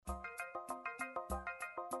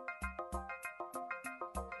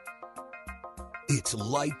It's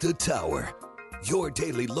Light the Tower, your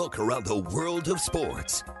daily look around the world of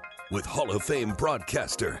sports. With Hall of Fame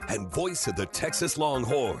broadcaster and voice of the Texas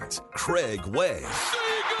Longhorns, Craig Way.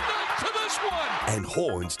 Say goodnight to this one! And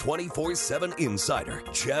Horns 24/7 insider,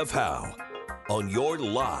 Jeff Howe. On your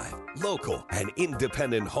live, local, and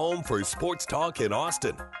independent home for sports talk in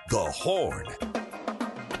Austin, The Horn.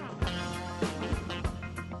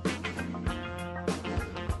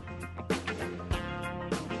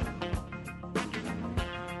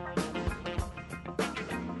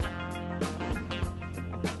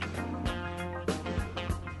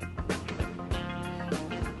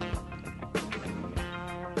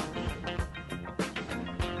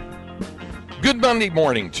 Good Monday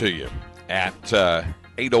morning to you at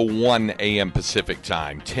 8:01 a.m. Pacific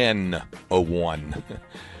time, 10:01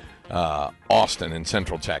 Austin and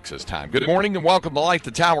Central Texas time. Good morning and welcome to Light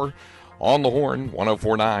the Tower on the Horn,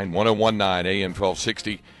 104.9, 101.9 AM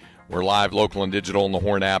 1260. We're live, local, and digital on the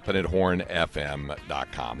Horn app and at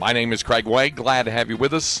hornfm.com. My name is Craig Way. Glad to have you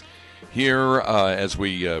with us here as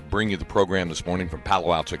we bring you the program this morning from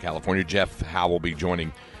Palo Alto, California. Jeff Howe will be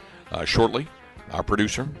joining shortly. Our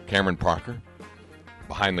producer, Cameron Parker.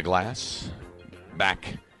 Behind the glass,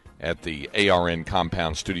 back at the ARN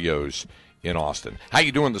Compound Studios in Austin. How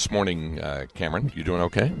you doing this morning, Cameron? You doing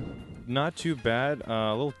okay? Not too bad.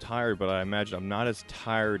 A little tired, but I imagine I'm not as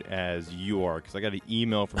tired as you are because I got an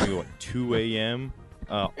email from you at 2 a.m.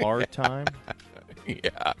 Our time.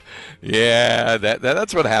 Yeah.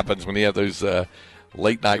 That's what happens when you have those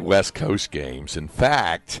late-night West Coast games. In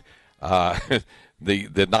fact,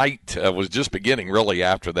 The night was just beginning, really,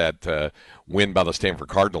 after that win by the Stanford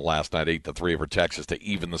Cardinal last night, 8-3 over Texas to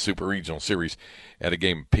even the Super Regional Series at a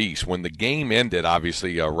game apiece. When the game ended,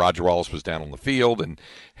 obviously, Roger Wallace was down on the field and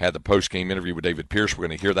had the post-game interview with David Pierce. We're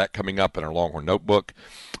going to hear that coming up in our Longhorn Notebook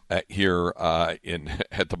here at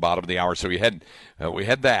the bottom of the hour. So we had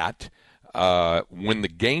that. When the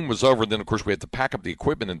game was over, then, of course, we had to pack up the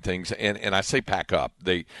equipment and things. And I say pack up.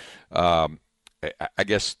 I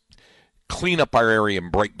guess, clean up our area and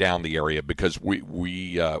break down the area because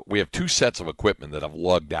we have two sets of equipment that I've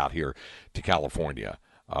lugged out here to California.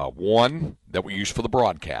 One that we use for the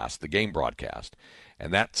broadcast, the game broadcast,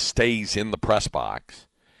 and that stays in the press box.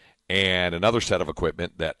 And another set of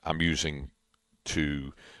equipment that I'm using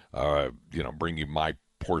to bring you my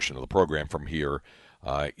portion of the program from here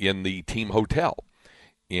in the team hotel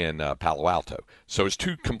in Palo Alto. So it's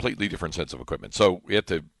two completely different sets of equipment. So we have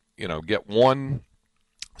to get one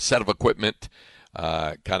set of equipment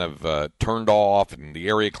turned off and the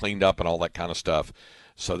area cleaned up and all that kind of stuff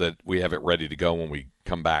so that we have it ready to go when we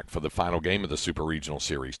come back for the final game of the Super Regional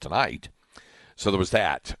Series tonight. So there was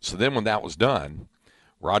that. So then when that was done,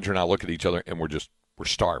 Roger and I look at each other and we're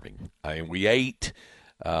starving. We ate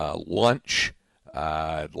lunch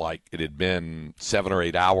like it had been 7 or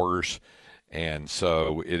 8 hours. And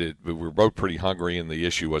so we were both pretty hungry, and the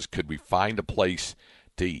issue was, could we find a place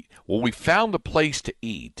to eat? Well, we found a place to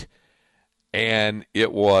eat, and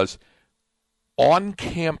it was on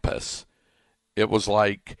campus. It was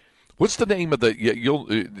like, what's the name of the?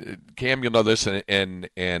 Cam, you'll know this, and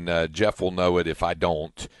Jeff will know it if I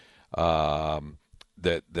don't.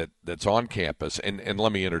 That's on campus, and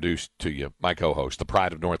let me introduce to you my co-host, the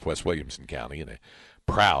pride of Northwest Williamson County, and a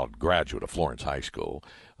proud graduate of Florence High School.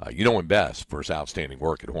 You know him best for his outstanding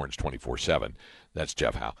work at Horns 24/7. That's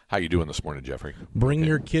Jeff Howe. How you doing this morning, Jeffrey? Bring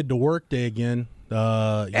your kid to work day again.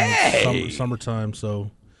 Summertime.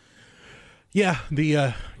 So, yeah,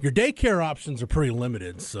 your daycare options are pretty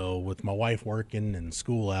limited. So, with my wife working and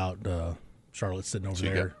school out, Charlotte's sitting over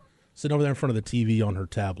there in front of the TV on her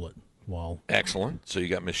tablet. While excellent. So you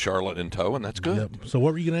got Miss Charlotte in tow, and that's good. Yep. So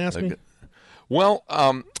what were you going to ask me? Well,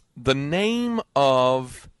 the name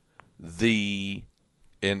of the.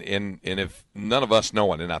 And if none of us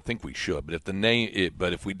know it, and I think we should,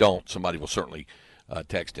 but if we don't, somebody will certainly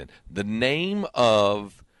text in. The name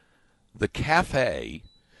of the cafe,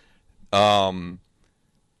 right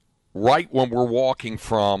when we're walking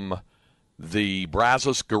from the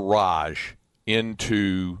Brazos Garage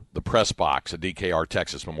into the press box at DKR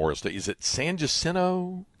Texas Memorial State, is it San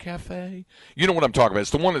Jacinto Cafe? You know what I'm talking about.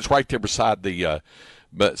 It's the one that's right there beside the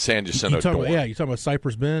San Jacinto door. You're talking about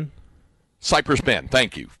Cypress Bend? Cypress Bend,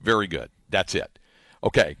 thank you. Very good. That's it.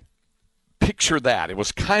 Okay, picture that. It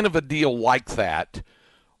was kind of a deal like that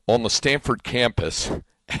on the Stanford campus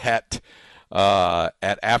at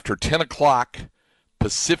after 10 o'clock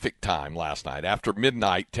Pacific time last night, after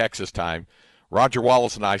midnight Texas time. Roger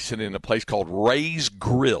Wallace and I sitting in a place called Ray's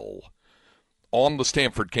Grill on the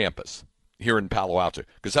Stanford campus here in Palo Alto,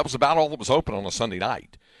 because that was about all that was open on a Sunday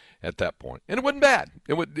night. at that point. And it wasn't bad.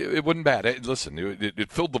 It wasn't bad.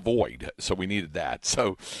 It filled the void, so we needed that.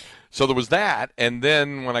 So there was that. And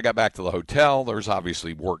then when I got back to the hotel, there was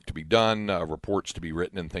obviously work to be done, reports to be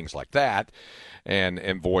written, and things like that,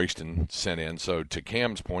 and voiced and sent in. So to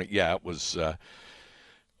Cam's point, yeah, it was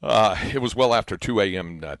well after 2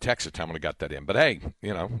 a.m. Texas time when I got that in. But hey,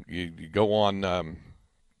 you go on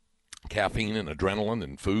caffeine and adrenaline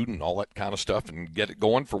and food and all that kind of stuff and get it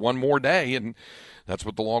going for one more day, and that's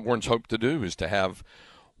what the Longhorns hope to do, is to have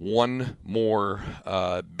one more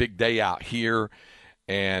big day out here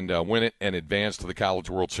and win it and advance to the College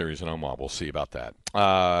World Series in Omaha. We'll see about that.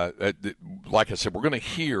 Like I said, we're going to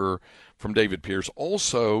hear from David Pierce.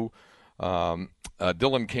 Also,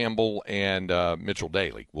 Dylan Campbell and Mitchell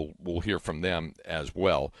Daly. We'll hear from them as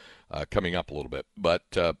well coming up a little bit. But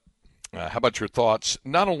how about your thoughts,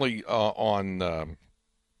 not only on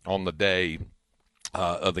the day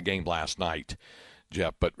of the game last night,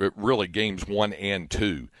 Jeff, but really games 1 and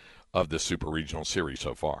 2 of the Super Regional Series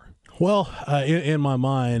so far? Well, in my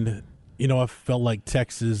mind, I felt like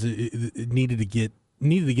Texas it needed to get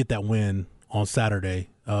that win on Saturday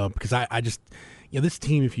because I just this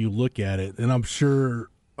team, if you look at it, and I'm sure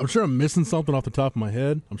I'm missing something off the top of my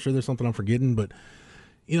head. I'm sure there's something I'm forgetting, but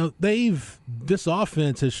this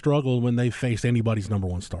offense has struggled when they faced anybody's number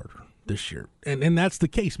one starter this year. And that's the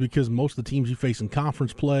case because most of the teams you face in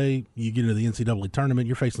conference play, you get into the NCAA tournament,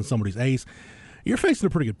 you're facing somebody's ace. You're facing a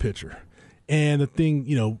pretty good pitcher. And the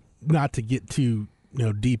thing, not to get too,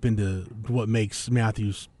 deep into what makes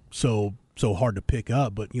Matthews so hard to pick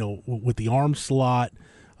up, but, with the arm slot,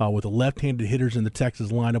 with the left-handed hitters in the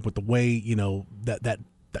Texas lineup, with the way, that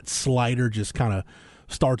slider just kind of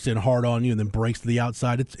starts in hard on you and then breaks to the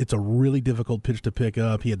outside. It's a really difficult pitch to pick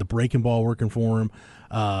up. He had the breaking ball working for him.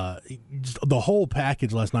 The whole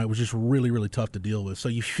package last night was just really, really tough to deal with. So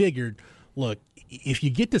you figured, look, if you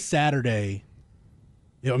get to Saturday,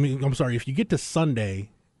 if you get to Sunday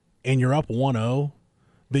and you're up 1-0,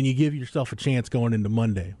 then you give yourself a chance going into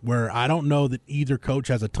Monday, where I don't know that either coach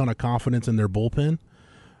has a ton of confidence in their bullpen.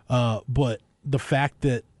 But the fact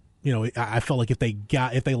that, I felt like if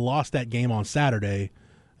they lost that game on Saturday,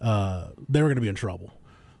 they were going to be in trouble.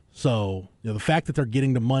 So, the fact that they're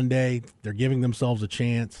getting to Monday, they're giving themselves a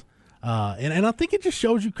chance. And I think it just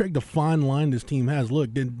shows you, Craig, the fine line this team has.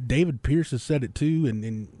 Look, David Pierce has said it too,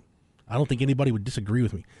 and I don't think anybody would disagree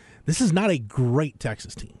with me. This is not a great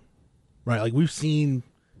Texas team, right? Like, we've seen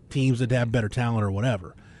teams that have better talent or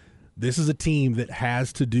whatever. This is a team that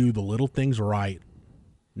has to do the little things right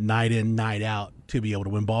night in, night out to be able to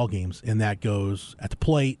win ball games, and that goes at the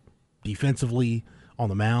plate, defensively, on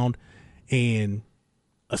the mound, and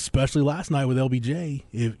especially last night with LBJ,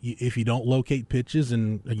 if you don't locate pitches,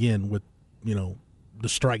 and again with the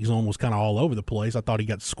strike zone was kind of all over the place. I thought he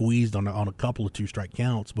got squeezed on a couple of 2-strike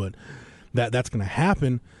counts, but that's going to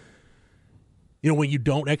happen. When you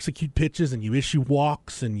don't execute pitches and you issue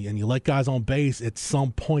walks and you let guys on base, at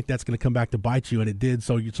some point that's going to come back to bite you, and it did.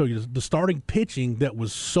 So the starting pitching that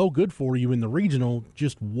was so good for you in the regional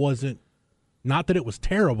just wasn't, not that it was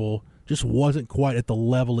terrible, just wasn't quite at the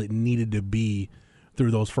level it needed to be through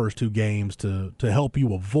those first 2 games to help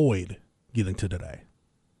you avoid getting to today.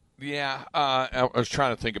 Yeah, I was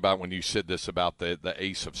trying to think about when you said this about the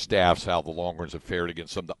ace of staffs, how the Longhorns have fared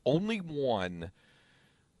against them. The only one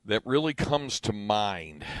that really comes to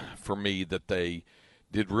mind for me that they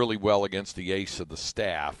did really well against the ace of the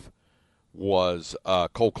staff was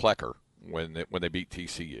Cole Klecker when they beat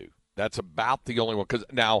TCU. That's about the only one. Because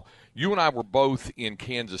now you and I were both in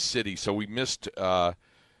Kansas City, so we missed.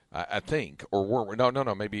 I think, or were we? No,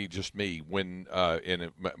 maybe just me. When and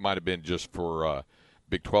it might have been just for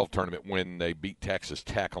Big 12 tournament when they beat Texas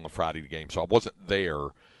Tech on the Friday game. So I wasn't there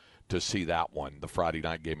to see that one, the Friday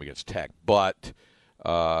night game against Tech, but.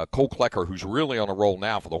 Cole Klecker, who's really on a roll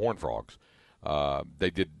now for the Horned Frogs, they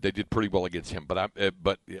did pretty well against him.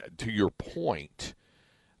 But to your point,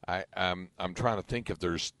 I'm trying to think if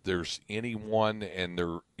there's anyone, and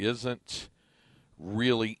there isn't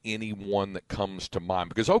really anyone that comes to mind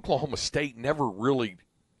because Oklahoma State never really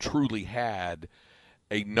truly had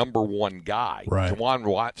a number 1 guy. Right. Juwan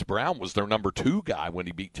Watts-Brown was their number 2 guy when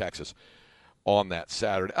he beat Texas on that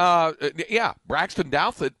Saturday. Braxton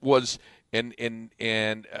Douthit was. And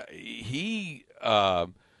he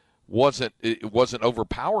wasn't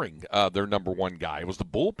overpowering their number 1 guy. It was the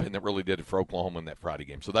bullpen that really did it for Oklahoma in that Friday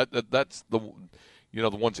game. So that's the the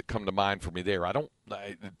ones that come to mind for me there.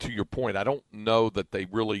 To your point, I don't know that they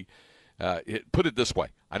really put it this way.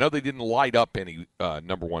 I know they didn't light up any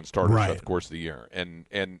number 1 starters throughout the course of the year, and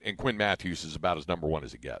Quinn Matthews is about as number 1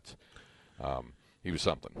 as it gets. he was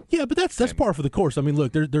something. Yeah, but that's par for the course. I mean,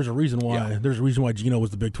 look, there's a reason why Geno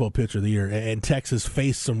was the Big 12 Pitcher of the Year, and Texas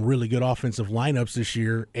faced some really good offensive lineups this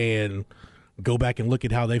year. And go back and look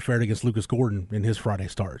at how they fared against Lucas Gordon in his Friday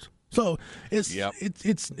starts. So it's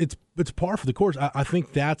par for the course. I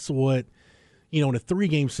think that's what, in a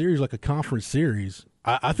 3-game series like a conference series.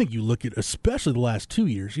 I think you look at, especially the last 2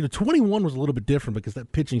 years. 21 was a little bit different because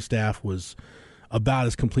that pitching staff was about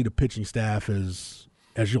as complete a pitching staff as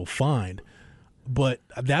you'll find. But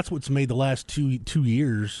that's what's made the last two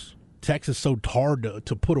years Texas so hard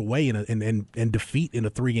to put away and defeat in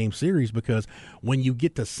a 3-game series, because when you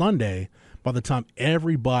get to Sunday, by the time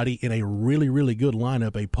everybody in a really, really good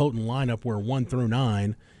lineup, a potent lineup where 1 through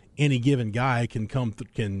 9, any given guy can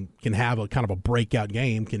have a kind of a breakout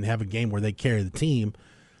game, can have a game where they carry the team.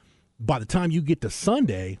 By the time you get to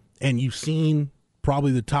Sunday and you've seen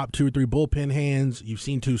probably the top 2 or 3 bullpen hands, you've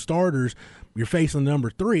seen 2 starters, you're facing number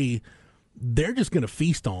 3, they're just going to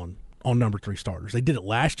feast on number 3 starters. They did it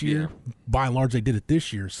last year. Yeah. By and large, they did it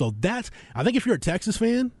this year. So I think if you're a Texas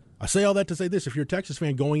fan, I say all that to say this, if you're a Texas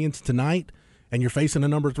fan going into tonight and you're facing a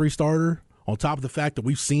number 3 starter, on top of the fact that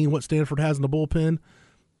we've seen what Stanford has in the bullpen,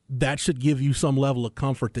 that should give you some level of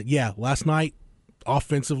comfort that, yeah, last night,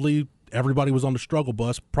 offensively, everybody was on the struggle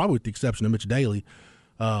bus, probably with the exception of Mitch Daly.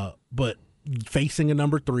 But facing a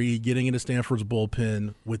number 3, getting into Stanford's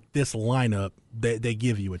bullpen with this lineup, they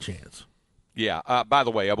give you a chance. Yeah. By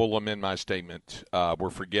the way, I will amend my statement. We're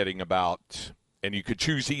forgetting about, and you could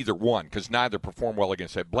choose either one because neither performed well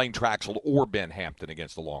against Blaine Traxel or Ben Hampton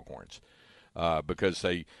against the Longhorns, because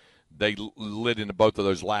they lit into both of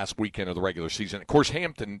those last weekend of the regular season. Of course,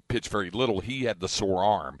 Hampton pitched very little. He had the sore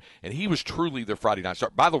arm, and he was truly their Friday night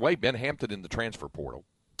start. By the way, Ben Hampton in the transfer portal.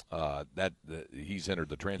 He's entered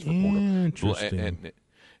the transfer portal. Interesting.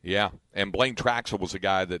 And Blaine Traxel was a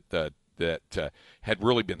guy that had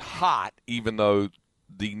really been hot, even though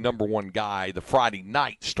the number 1 guy, the Friday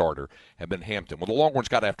night starter, had been Hampton. Well, the Longhorns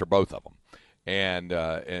got after both of them. And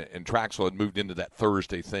Traxel had moved into that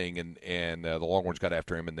Thursday thing, and the Longhorns got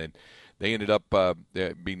after him, and then they ended up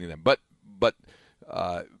beating them. But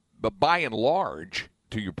by and large,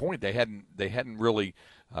 to your point, they hadn't really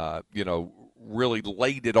really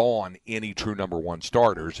laid it on any true number 1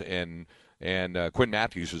 starters. And Quinn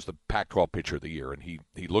Matthews was the Pac-12 Pitcher of the Year, and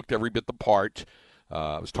he looked every bit the part.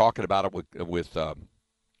 I was talking about it with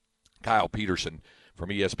Kyle Peterson from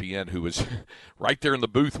ESPN, who was right there in the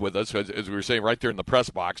booth with us, as we were saying, right there in the press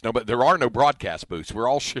box. No, but there are no broadcast booths. We're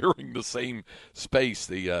all sharing the same space,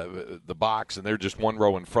 the box, and they're just one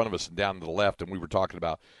row in front of us and down to the left. And we were talking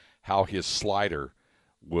about how his slider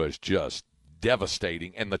was just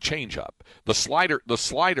devastating, and the changeup, the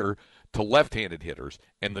slider to left-handed hitters,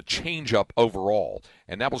 and the changeup overall.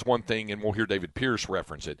 And that was one thing, and we'll hear David Pierce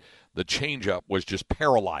reference it. The changeup was just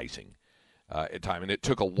paralyzing at time, and it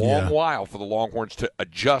took a long while for the Longhorns to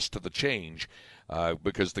adjust to the change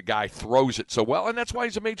because the guy throws it so well, and that's why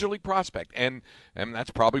he's a major league prospect, and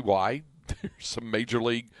that's probably why there's some Major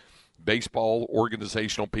League Baseball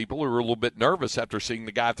organizational people who are a little bit nervous after seeing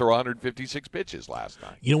the guy throw 156 pitches last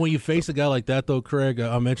night. When you face a guy like that, though, Craig,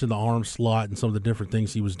 I mentioned the arm slot and some of the different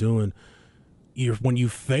things he was doing. When you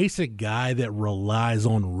face a guy that relies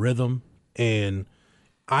on rhythm, and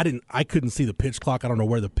I couldn't see the pitch clock. I don't know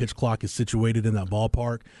where the pitch clock is situated in that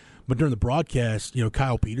ballpark. But during the broadcast,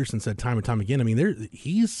 Kyle Peterson said time and time again, I mean,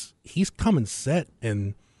 he's coming set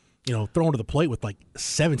and, throwing to the plate with like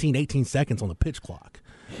 17, 18 seconds on the pitch clock.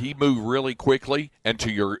 He moved really quickly, and to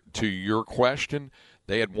your question,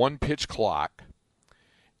 they had one pitch clock,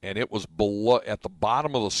 and it was below at the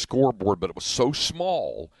bottom of the scoreboard, but it was so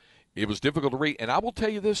small, it was difficult to read. And I will tell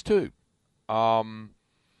you this too, I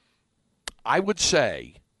would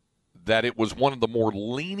say that it was one of the more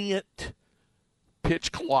lenient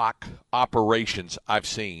pitch clock operations I've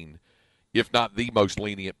seen, if not the most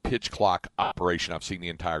lenient pitch clock operation I've seen the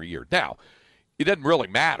entire year. Now, it doesn't really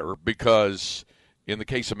matter because in the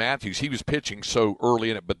case of Matthews, he was pitching so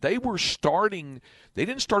early in it, but they didn't start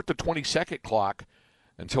the 20-second clock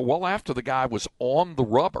until well after the guy was on the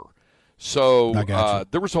rubber. So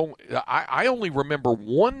there was I only remember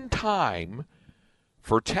one time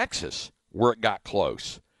for Texas where it got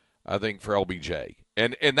close, I think, for LBJ.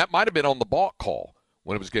 And that might have been on the balk call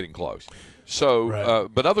when it was getting close. So, right.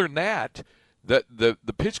 But other than that, the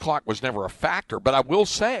pitch clock was never a factor. But I will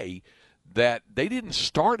say that they didn't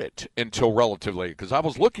start it until relatively late, because I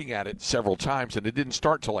was looking at it several times, and it didn't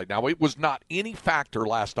start till late. Now, it was not any factor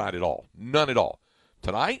last night at all. None at all.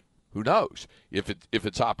 Tonight, who knows if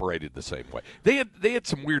it's operated the same way. They had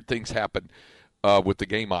some weird things happen with the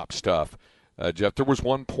game op stuff. Jeff, there was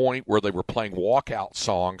one point where they were playing walkout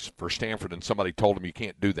songs for Stanford, and somebody told them you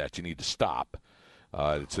can't do that. You need to stop.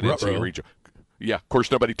 It's an NCAA regional. Yeah, of course,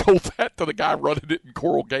 nobody told that to the guy running it in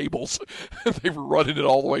Coral Gables. They were running it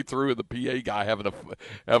all the way through, and the PA guy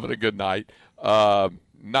having a good night.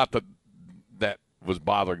 Not that was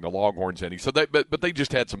bothering the Longhorns any. So but they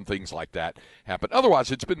just had some things like that happen.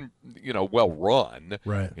 Otherwise, it's been well run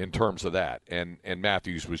in terms of that. And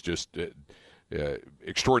Matthews was just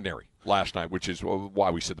extraordinary last night, which is why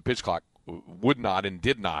we said the pitch clock would not and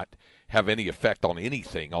did not have any effect on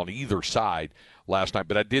anything on either side last night.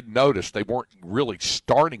 But I did notice they weren't really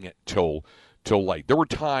starting it till late. There were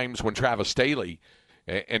times when Travis Staley,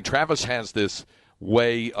 and Travis has this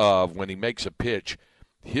way of when he makes a pitch,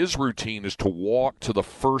 his routine is to walk to the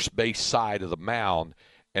first base side of the mound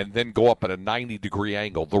and then go up at a 90-degree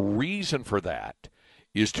angle. The reason for that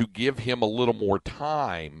is to give him a little more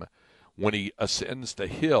time when he ascends the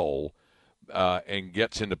hill and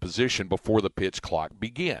gets into position before the pitch clock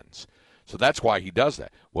begins. So that's why he does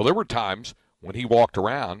that. Well, there were times when he walked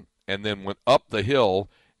around and then went up the hill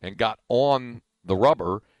and got on the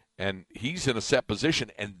rubber, and he's in a set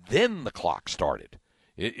position, and then the clock started.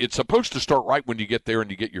 It's supposed to start right when you get there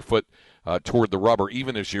and you get your foot toward the rubber,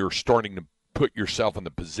 even as you're starting to put yourself in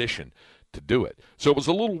the position to do it. So it was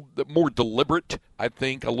a little more deliberate, I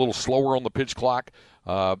think, a little slower on the pitch clock,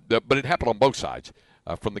 but it happened on both sides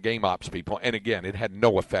from the game ops people. And, again, it had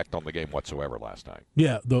no effect on the game whatsoever last night.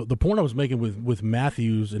 Yeah, the point I was making with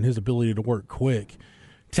Matthews and his ability to work quick,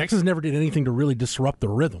 Texas never did anything to really disrupt the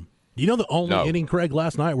rhythm. Do you know the only inning, Craig,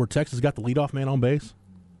 last night where Texas got the leadoff man on base?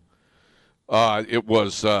 It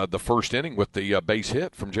was the first inning with the base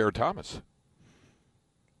hit from Jared Thomas.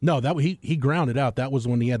 No, he grounded out. That was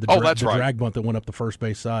when he had the drag bunt that went up the first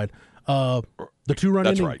base side. The 2-run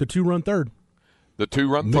inning, right. The 2-run third. The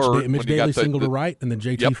 2-run third. Mitch Daly singled to right, and then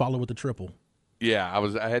JT followed with the triple. Yeah,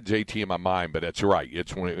 I had JT in my mind, but that's right.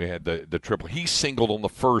 It's when we had the triple. He singled on the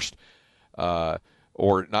first,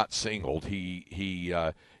 or not singled.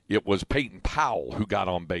 It was Peyton Powell who got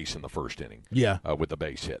on base in the first inning. Yeah, with the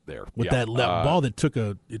base hit there. With that ball that took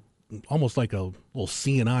almost like a little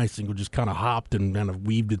C&I single, just kind of hopped and kind of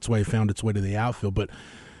weaved its way, found its way to the outfield. But,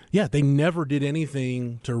 yeah, they never did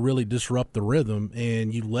anything to really disrupt the rhythm,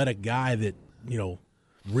 and you let a guy that,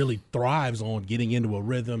 really thrives on getting into a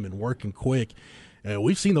rhythm and working quick.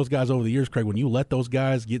 We've seen those guys over the years, Craig. When you let those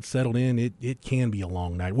guys get settled in, it can be a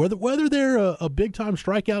long night. Whether they're a big-time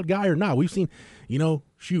strikeout guy or not, we've seen,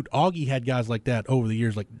 Augie had guys like that over the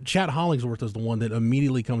years. Like Chad Hollingsworth is the one that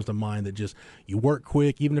immediately comes to mind that just you work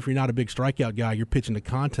quick. Even if you're not a big strikeout guy, you're pitching to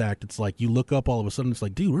contact. It's like you look up all of a sudden, it's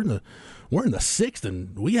like, dude, we're in the sixth,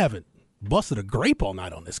 and we haven't busted a grape all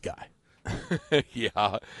night on this guy.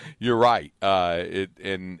 Yeah, you're right. Yeah,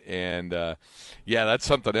 that's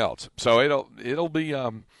something else. So it'll be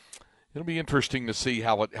interesting to see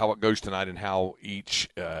how it goes tonight and how each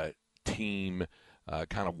team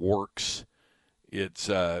kind of works. It's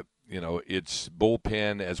its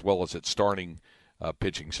bullpen as well as its starting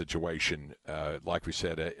pitching situation. Like we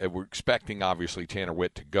said, we're expecting obviously Tanner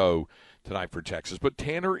Witt to go tonight for Texas, but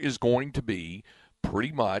Tanner is going to be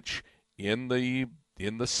pretty much in the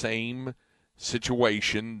same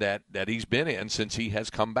situation that he's been in since he has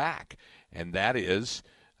come back, and that is,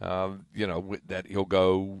 that he'll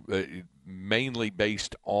go mainly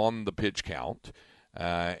based on the pitch count,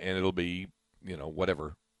 and it'll be,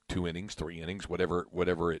 whatever, 2 innings, 3 innings,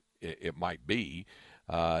 whatever it might be,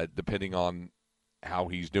 depending on how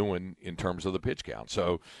he's doing in terms of the pitch count.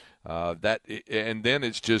 So and then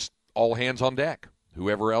it's just all hands on deck.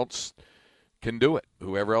 Whoever else can do it.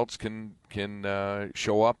 Whoever else can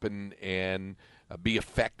show up and be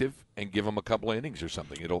effective and give them a couple of innings or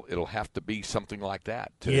something. It'll have to be something like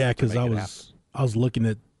that. Because I was looking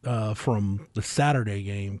at from the Saturday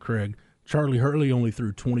game, Craig. Charlie Hurley only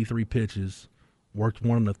threw 23 pitches, worked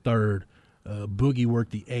 1 in the third. Boogie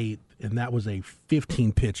worked the 8th, and that was a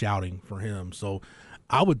 15-pitch outing for him. So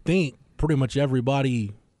I would think pretty much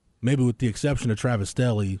everybody, maybe with the exception of Travis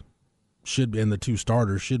Staley, and the 2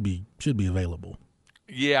 starters should be available.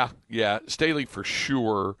 Yeah. Staley for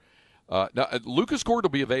sure. Now Lucas Gord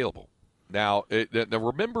will be available. Now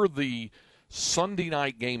remember the Sunday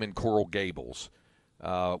night game in Coral Gables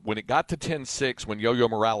when it got to 10-6 when Yo-Yo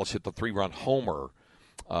Morales hit the 3-run homer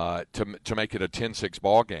to make it a 10-6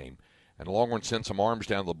 ball game, and Longhorn sent some arms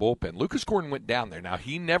down to the bullpen. Lucas Gordon went down there. Now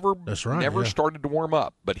he never started to warm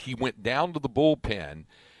up, but he went down to the bullpen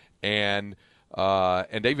and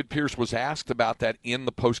David Pierce was asked about that in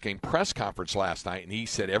the post-game press conference last night, and he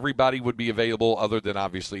said everybody would be available other than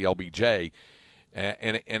obviously LBJ.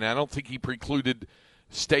 And I don't think he precluded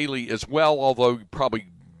Staley as well, although you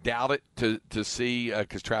probably doubt it to see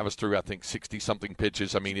because Travis threw, I think, 60-something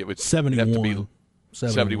pitches. I mean, it would 71. have to be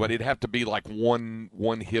 71. It'd have to be like one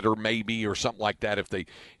hitter maybe or something like that if they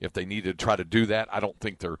need to try to do that. I don't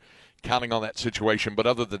think they're counting on that situation. But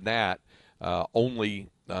other than that, only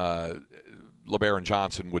LeBaron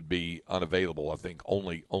Johnson would be unavailable. I think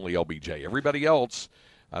only LBJ. Everybody else,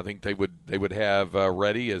 I think they would have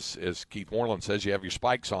ready, as Keith Moreland says, you have your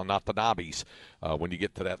spikes on, not the knobbies. When you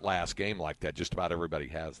get to that last game like that, just about everybody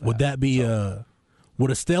has that. Would that be would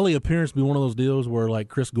a Stelly appearance be one of those deals where like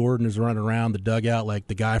Chris Gordon is running around the dugout like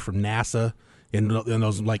the guy from NASA in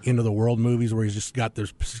those like End of the World movies where he's just got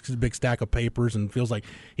this big stack of papers and feels like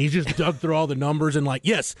he's just dug through all the numbers and like,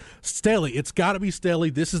 yes, Stelly, it's got to be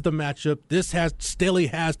Stelly. This is the matchup. Stelly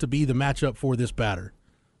has to be the matchup for this batter.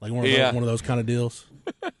 Like one of those kind of deals.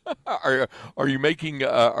 Are you making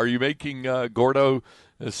Gordo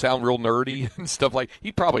sound real nerdy and stuff like?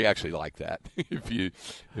 He'd probably actually like that if you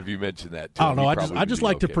mention that to him. I don't know. I just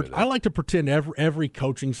like I like to pretend every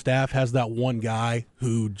coaching staff has that one guy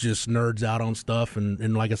who just nerds out on stuff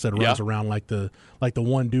and like I said runs around like the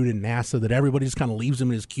one dude in NASA that everybody just kind of leaves him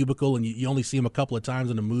in his cubicle and you only see him a couple of times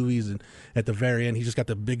in the movies and at the very end he's just got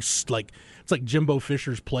the big like it's like Jimbo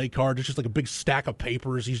Fisher's play card. It's just like a big stack of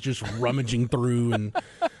papers he's just rummaging through and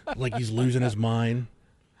like he's losing his mind.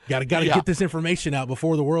 Got to get this information out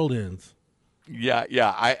before the world ends. Yeah,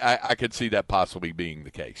 I could see that possibly being the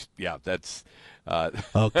case. Yeah, that's.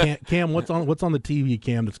 Cam, what's on the TV,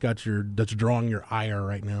 Cam? That's drawing your ire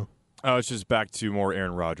right now. Oh, it's just back to more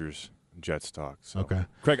Aaron Rodgers Jets talk. So. Okay,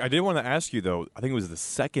 Craig, I did want to ask you though. I think it was the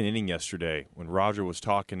second inning yesterday when Roger was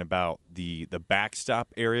talking about the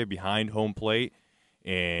backstop area behind home plate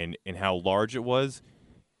and how large it was.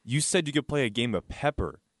 You said you could play a game of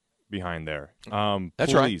pepper behind there.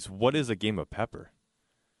 That's please, right. What is a game of pepper?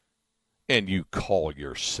 And you call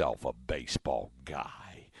yourself a baseball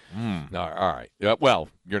guy. No, all right. Well,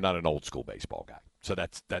 you're not an old school baseball guy, so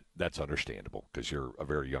that's understandable because you're a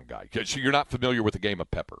very young guy. So you're not familiar with the game of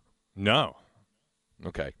pepper. No.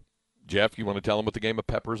 Okay, Jeff, you want to tell them what the game of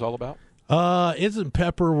pepper is all about? Isn't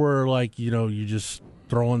pepper where like you just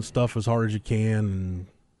throwing stuff as hard as you can and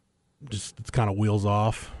just it's kind of wheels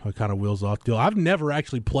off deal. I've never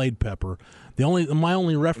actually played pepper. My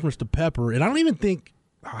only reference to pepper, and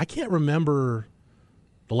I can't remember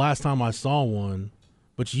the last time I saw one,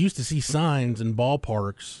 but you used to see signs in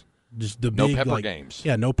ballparks, just the no big pepper games.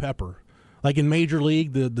 Yeah, no pepper. Like in Major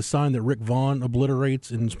League, the sign that Rick Vaughn obliterates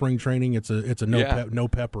in spring training, it's a no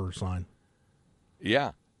pepper sign.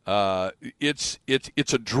 Yeah, it's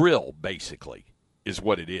a drill basically, is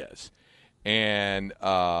what it is. And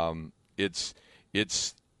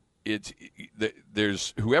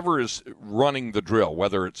there's whoever is running the drill,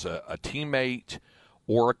 whether it's a teammate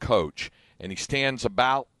or a coach, and he stands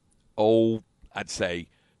about I'd say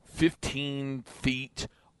 15 feet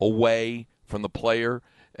away from the player,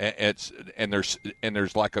 and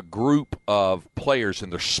there's like a group of players,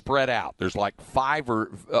 and they're spread out. There's like five or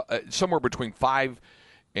somewhere between 5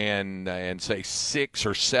 and say 6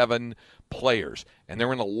 or 7 players, and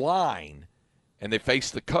they're in a line. And they face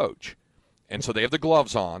the coach. And so they have the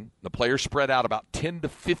gloves on. The players spread out about 10 to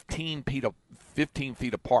 15 feet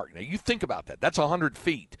apart. Now, you think about that. That's 100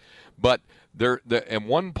 feet. But and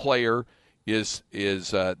one player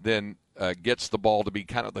then gets the ball to be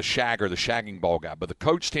kind of the shagging ball guy. But the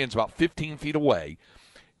coach stands about 15 feet away,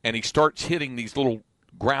 and he starts hitting these little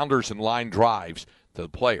grounders and line drives to the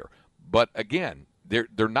player. But, again, they're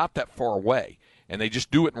not that far away. And they just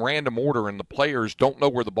do it in random order, and the players don't know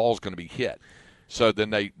where the ball is going to be hit. So then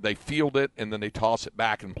they field it, and then they toss it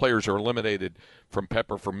back, and players are eliminated from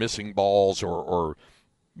pepper for missing balls or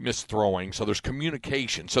misthrowing. So there's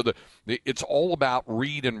communication. So it's all about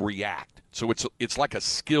read and react. So it's like a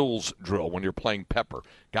skills drill when you're playing pepper.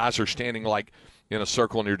 Guys are standing like in a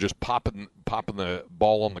circle, and you're just popping the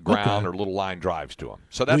ball on the ground or little line drives to them.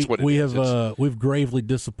 So that's what it is. We've gravely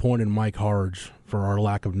disappointed Mike Harge for our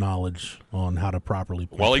lack of knowledge on how to properly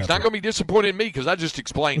play Well, he's pepper. not going to be disappointed in me because I just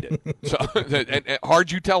explained it. So, and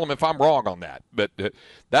Harge, you tell him if I'm wrong on that. But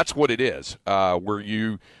that's what it is, where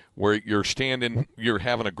you're standing, you're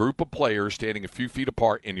having a group of players standing a few feet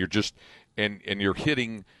apart, and you're just and you're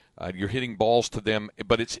hitting. You're hitting balls to them,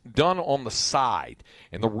 but it's done on the side.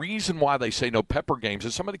 And the reason why they say no pepper games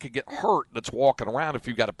is somebody could get hurt that's walking around if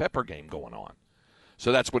you've got a pepper game going on.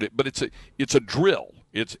 So that's what it. But it's a drill.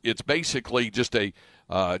 It's basically just a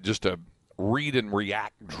read and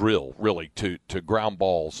react drill, really, to ground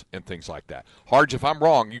balls and things like that. Harge, if I'm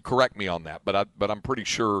wrong, you correct me on that. But I'm pretty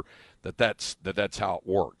sure that's how it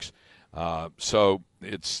works. So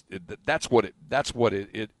it's a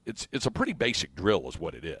pretty basic drill is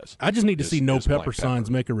what it is. I just need to see no pepper signs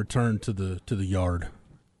make a return to the yard.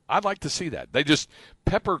 I'd like to see that.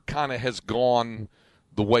 Pepper kind of has gone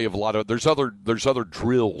the way of a lot of there's other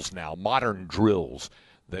drills now, modern drills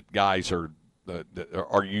that guys are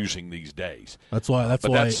using these days. That's why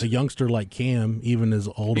a youngster like Cam, even as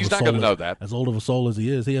old he's of a not soul going to know that. As old of a soul as he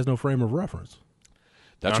is, he has no frame of reference.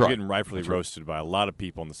 That's I'm right. getting rightfully roasted by a lot of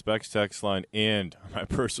people on the Specs text line and my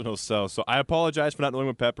personal cell. So I apologize for not knowing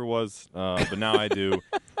what pepper was, but now I do.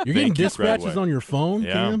 You're getting Thank you, dispatches on your phone,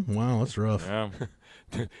 Yeah. Cam? Wow, that's rough. Yeah.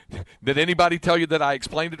 Did anybody tell you that I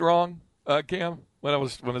explained it wrong, Cam? When I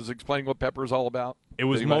was explaining what pepper is all about? It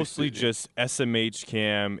was Anybody mostly see- just SMH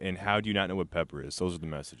Cam and how do you not know what pepper is? Those are the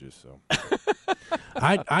messages. So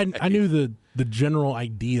I knew the general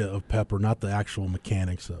idea of pepper, not the actual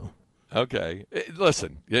mechanics, though. Okay,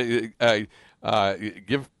 listen, give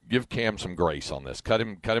Cam some grace on this. Cut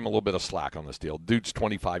him a little bit of slack on this deal. Dude's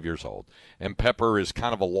 25 years old, and pepper is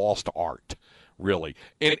kind of a lost art, really,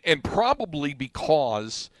 and probably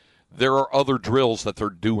because there are other drills that they're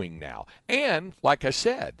doing now. And like I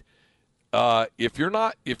said, if your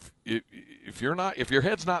head's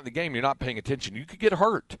not in the game, you're not paying attention, you could get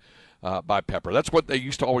hurt by pepper. That's what they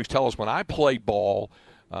used to always tell us when I played ball.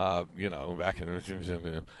 Back in,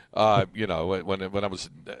 when I was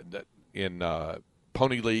in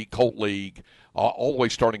Pony League, Colt League, all the way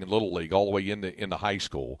starting in Little League, all the way into high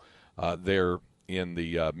school, there in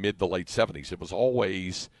the mid to late 70s. It was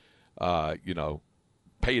always,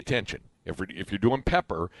 pay attention. If you're doing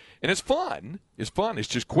pepper, and it's fun. It's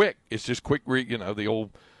just quick. The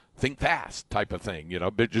old think fast type of thing,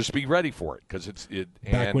 but just be ready for it because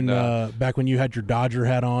Back when you had your Dodger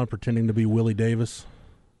hat on, pretending to be Willie Davis.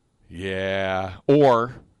 Yeah,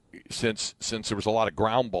 or since there was a lot of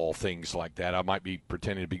ground ball things like that, I might be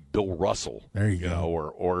pretending to be Bill Russell. There you go.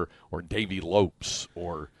 Or Davy Lopes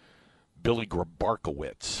or Billy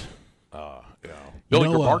Grabarkowitz. Billy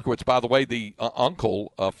Grabarkowitz, by the way, the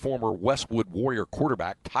uncle of former Westwood Warrior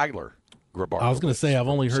quarterback Tyler Grabarkowitz. I was going to say I've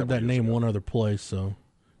only heard that name one other place, so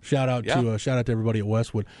shout out to everybody at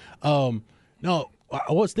Westwood. No.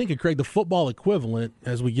 I was thinking, Craig, the football equivalent,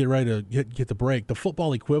 as we get ready to get the break, the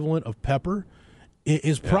football equivalent of pepper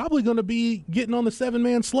is probably going to be getting on the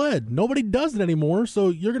 7-man sled. Nobody does it anymore, so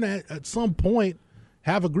you're going to, at some point,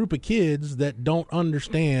 have a group of kids that don't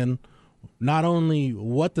understand not only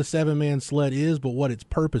what the 7-man sled is, but what its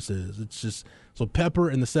purpose is. It's just so pepper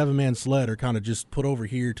and the 7-man sled are kind of just put over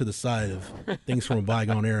here to the side of things from a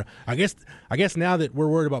bygone era. I guess now that we're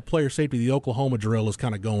worried about player safety, the Oklahoma drill is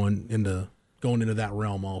kind of going into that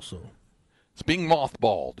realm also. It's being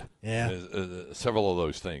mothballed. Yeah. Several of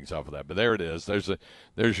those things off of that. But there it is. There's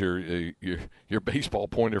your baseball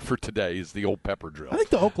pointer for today is the old pepper drill. I think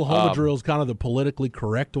the Oklahoma drill is kind of the politically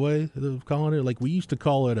correct way of calling it. Like we used to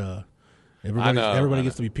call it everybody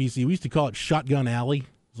gets to be PC. We used to call it Shotgun Alley.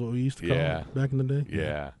 Is what we used to call it back in the day.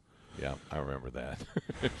 Yeah. Yeah, I remember that.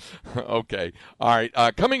 Okay. All right.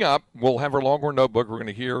 Coming up, we'll have our Longhorn Notebook. We're going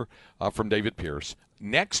to hear from David Pierce.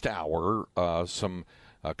 Next hour, some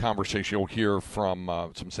conversation. You'll hear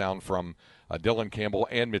from some sound from Dylan Campbell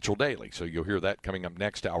and Mitchell Daly. So you'll hear that coming up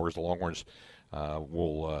next hour as the Longhorns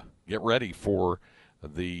will get ready for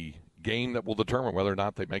the game that will determine whether or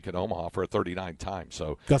not they make it Omaha for a 39th time.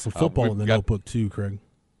 So got some football in the notebook too, Craig.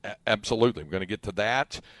 Absolutely. We're going to get to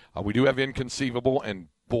that. We do have Inconceivable, and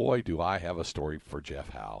boy, do I have a story for Jeff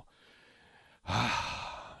Howe.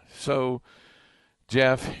 So,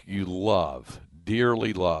 Jeff, you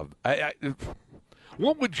dearly love.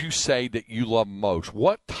 What would you say that you love most?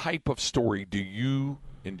 What type of story do you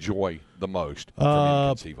enjoy the most from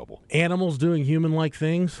Inconceivable? Animals doing human-like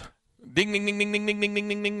things. Ding, ding, ding, ding, ding, ding, ding, ding,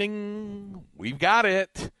 ding, ding, ding. We've got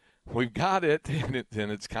it. We've got it,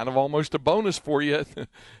 and it's kind of almost a bonus for you.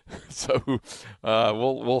 So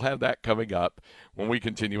we'll have that coming up when we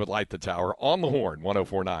continue with Light the Tower on the Horn,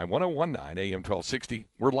 104.9, 101.9, AM 1260.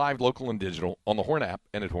 We're live, local, and digital on the Horn app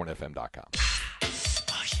and at hornfm.com.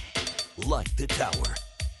 Light the Tower.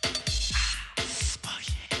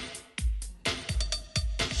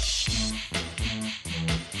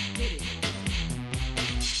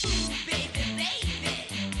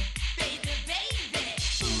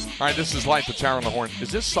 All right, this is Light the Tower on the Horn.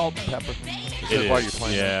 Is this salt and pepper? It why is. you're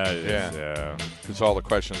playing Yeah, that? it is, yeah. Because all the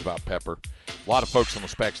questions about pepper. A lot of folks on the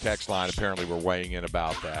Specs text line apparently were weighing in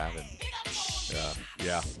about that. And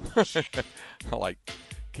yeah. I like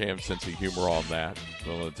Cam's sense of humor on that.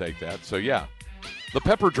 Willing to take that. So, yeah, the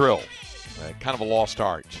pepper drill, kind of a lost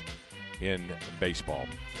art in baseball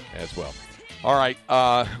as well. All right,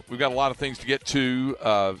 we've got a lot of things to get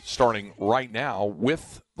to starting right now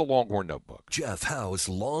with the Longhorn Notebook. Jeff Howe's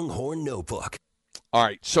Longhorn Notebook. All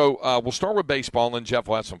right, so we'll start with baseball, and then Jeff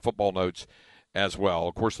will have some football notes as well.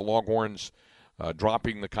 Of course, the Longhorns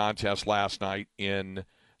dropping the contest last night in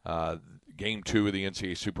Game 2 of the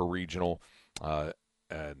NCAA Super Regional, an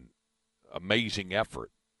amazing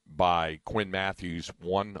effort by Quinn Matthews,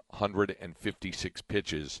 156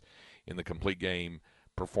 pitches in the complete game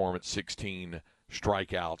performance, 16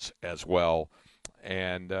 strikeouts as well.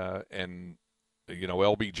 And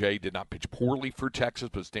LBJ did not pitch poorly for Texas,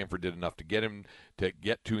 but Stanford did enough to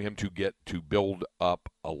get to build up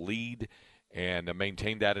a lead and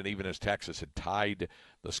maintain that. And even as Texas had tied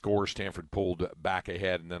the score, Stanford pulled back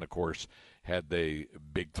ahead, and then, of course, had the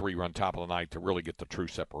big 3-run top of the ninth to really get the true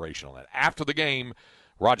separation on that. After the game,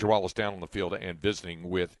 Roger Wallace down on the field and visiting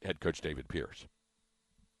with head coach David Pierce.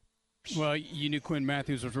 Well, you knew Quinn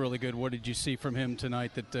Matthews was really good. What did you see from him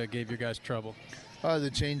tonight that gave your guys trouble?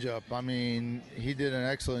 The changeup. I mean, he did an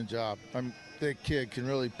excellent job. That kid can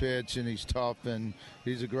really pitch, and he's tough, and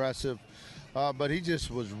he's aggressive. But he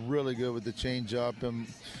just was really good with the changeup. And,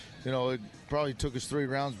 it probably took us 3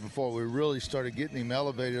 rounds before we really started getting him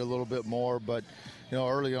elevated a little bit more. But,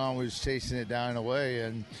 early on we was chasing it down and away,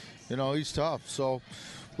 and, he's tough. So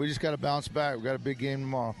we just got to bounce back. We got a big game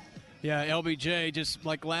tomorrow. Yeah, LBJ, just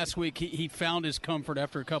like last week, he found his comfort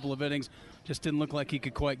after a couple of innings. Just didn't look like he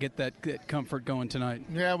could quite get that comfort going tonight.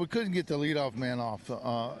 Yeah, we couldn't get the leadoff man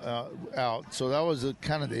out, so that was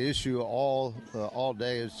kind of the issue all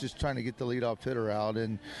day. Is just trying to get the leadoff hitter out,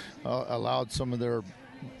 and allowed some of their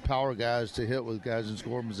power guys to hit with guys in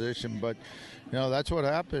scoring position. But that's what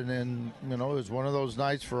happened, and it was one of those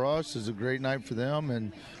nights for us. It's a great night for them,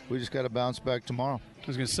 and we just got to bounce back tomorrow. I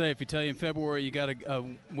was going to say, if you tell you in February you got a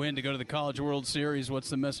win to go to the College World Series, what's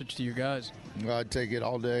the message to your guys? I'd take it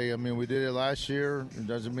all day. I mean, we did it last year. It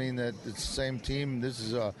doesn't mean that it's the same team. This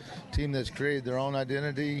is a team that's created their own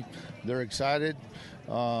identity. They're excited.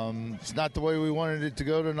 It's not the way we wanted it to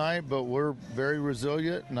go tonight, but we're very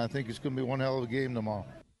resilient, and I think it's going to be one hell of a game tomorrow.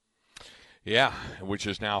 Yeah, which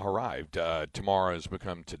has now arrived. Tomorrow has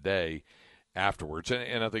become today afterwards.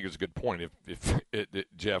 And I think it's a good point.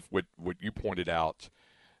 Jeff, what you pointed out,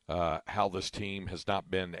 how this team has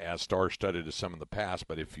not been as star-studded as some in the past,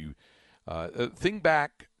 but if you think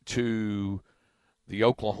back to the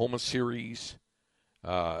Oklahoma series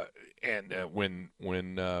and when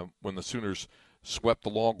the Sooners swept the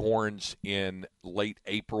Longhorns in late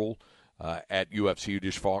April at UFC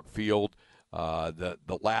Dish Falk Field,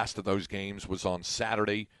 the last of those games was on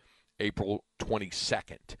Saturday, April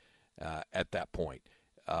 22nd. At that point,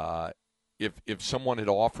 if someone had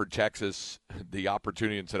offered Texas the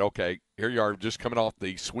opportunity and said, okay, here you are just coming off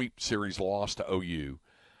the sweep series loss to OU,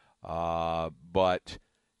 but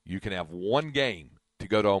you can have one game to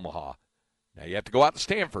go to Omaha. Now you have to go out to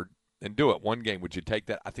Stanford and do it. One game. Would you take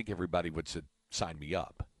that? I think everybody would say, sign me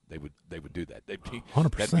up. They would do that.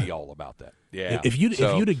 100%. That'd be all about that. Yeah. If you'd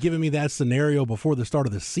have given me that scenario before the start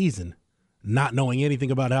of the season, not knowing anything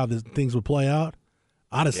about how things would play out,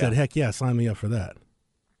 I'd have said, heck yeah, sign me up for that.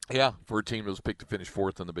 Yeah, for a team that was picked to finish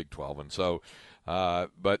 4th in the Big 12. And so,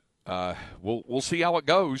 we'll see how it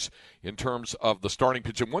goes in terms of the starting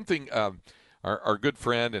pitch. And one thing, our good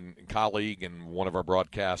friend and colleague and one of our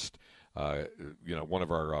broadcast, one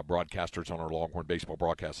of our broadcasters on our Longhorn baseball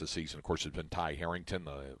broadcast this season, of course, has been Ty Harrington,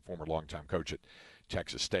 the former longtime coach at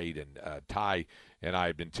Texas State. And Ty and I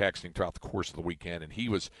had been texting throughout the course of the weekend, and he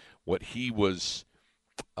was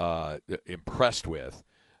impressed with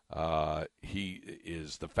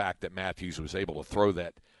is the fact that Matthews was able to throw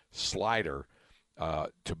that slider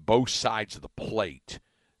to both sides of the plate,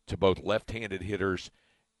 to both left-handed hitters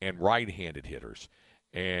and right-handed hitters,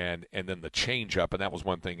 and then the changeup. And that was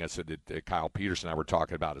one thing I said that Kyle Peterson and I were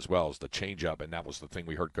talking about as well, is the changeup, and that was the thing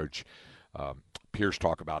we heard Coach Pierce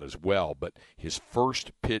talk about as well. But his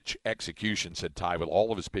first pitch execution, said Ty, with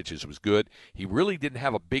all of his pitches was good. He really didn't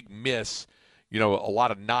have a big miss. A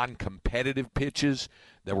lot of non-competitive pitches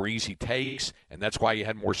that were easy takes, and that's why you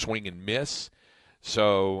had more swing and miss.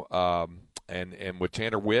 So, and with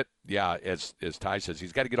Tanner Witt, yeah, as Ty says,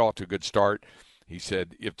 he's got to get off to a good start. He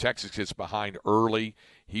said if Texas gets behind early,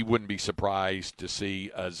 he wouldn't be surprised to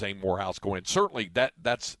see Zane Morehouse go in. Certainly,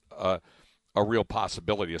 that's a real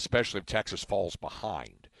possibility, especially if Texas falls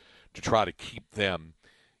behind, to try to keep them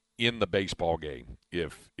in the baseball game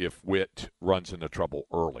if Witt runs into trouble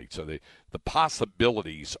early. So the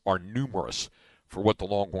possibilities are numerous for what the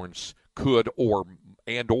Longhorns could or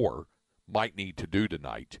might need to do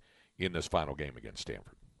tonight in this final game against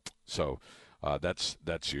Stanford. So that's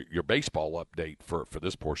your baseball update for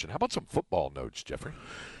this portion. How about some football notes, Jeffrey?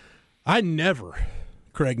 I never,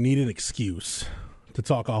 Craig, need an excuse to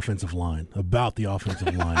talk offensive line, about the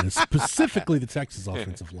offensive line, and specifically the Texas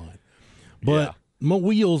offensive line. But my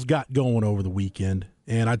wheels got going over the weekend,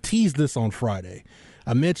 and I teased this on Friday.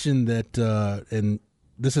 I mentioned that, and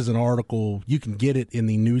this is an article. You can get it in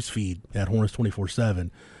the news feed at Hornets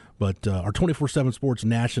 24/7. But our 24/7 Sports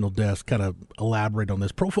national desk kind of elaborated on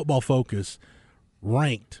this. Pro Football Focus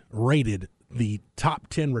rated the top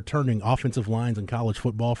 10 returning offensive lines in college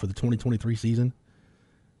football for the 2023 season.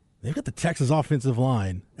 They've got the Texas offensive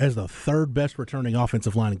line as the third best returning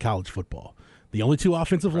offensive line in college football. The only two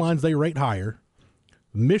offensive lines they rate higher,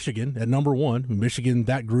 Michigan at number one. Michigan,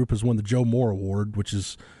 that group has won the Joe Moore Award, which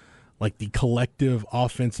is like the collective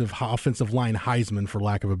offensive line Heisman, for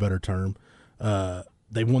lack of a better term.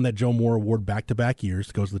 They've won that Joe Moore Award back-to-back years.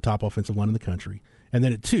 It goes to the top offensive line in the country. And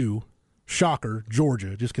then at 2, shocker,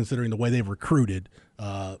 Georgia, just considering the way they've recruited,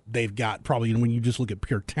 they've got probably, when you just look at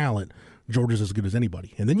pure talent, Georgia's as good as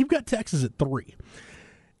anybody. And then you've got Texas at 3.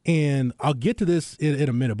 And I'll get to this in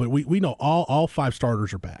a minute, but we know all 5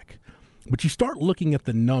 starters are back. But you start looking at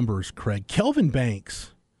the numbers, Craig. Kelvin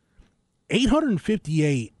Banks,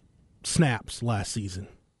 858 snaps last season.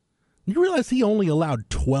 You realize he only allowed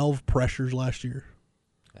 12 pressures last year?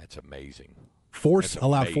 That's amazing.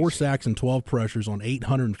 Allowed 4 sacks and 12 pressures on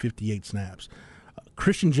 858 snaps.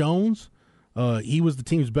 Christian Jones, he was the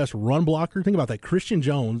team's best run blocker. Think about that. Christian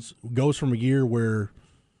Jones goes from a year where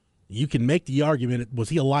you can make the argument, was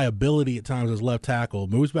he a liability at times as left tackle,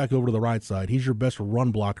 moves back over to the right side. He's your best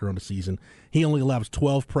run blocker on the season. He only allows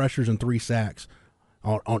 12 pressures and 3 sacks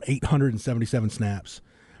on 877 snaps.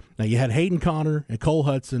 Now, you had Hayden Connor and Cole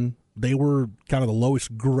Hudson. They were kind of the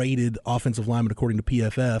lowest graded offensive lineman according to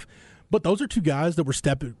PFF. But those are 2 guys that were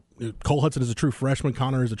stepping. Cole Hudson is a true freshman.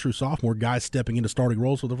 Connor is a true sophomore. Guys stepping into starting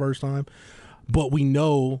roles for the first time. But we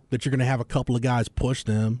know that you're going to have a couple of guys push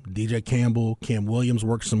them. DJ Campbell, Cam Williams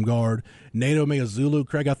works some guard. Nato Meazulu,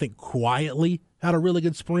 Craig, I think quietly had a really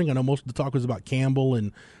good spring. I know most of the talk was about Campbell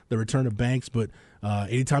and the return of Banks, but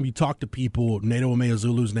anytime you talk to people, Nato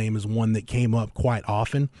Meazulu's name is one that came up quite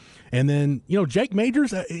often. And then, Jake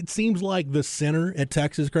Majors, it seems like the center at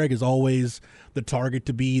Texas, Craig, is always the target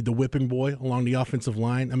to be the whipping boy along the offensive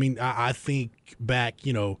line. I mean, I think back,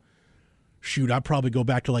 I'd probably go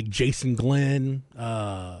back to like Jason Glenn.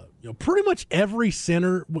 Pretty much every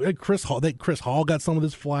center. Chris Hall got some of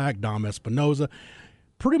this flack. Dom Espinoza.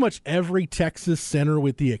 Pretty much every Texas center,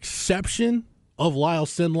 with the exception of Lyle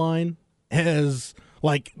Sinline, has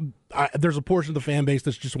there's a portion of the fan base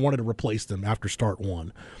that's just wanted to replace them after start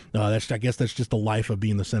 1. I guess that's just the life of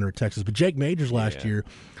being the center of Texas. But Jake Majors last year,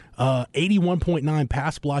 81.9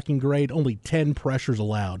 pass blocking grade, only 10 pressures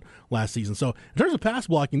allowed last season. So in terms of pass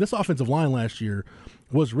blocking, this offensive line last year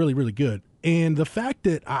was really, really good. And the fact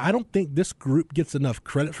that I don't think this group gets enough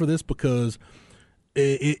credit for this, because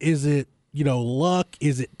is it luck?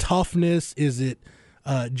 Is it toughness? Is it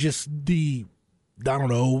just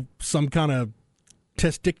some kind of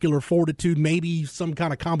testicular fortitude, maybe some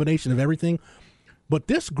kind of combination of everything? But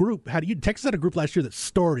this group, Texas had a group last year that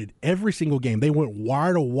started every single game. They went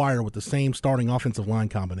wire to wire with the same starting offensive line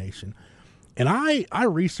combination. And I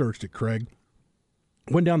researched it, Craig,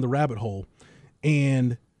 went down the rabbit hole,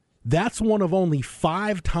 and that's one of only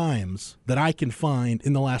 5 times that I can find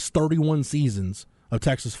in the last 31 seasons of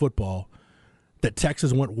Texas football that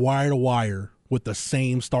Texas went wire to wire with the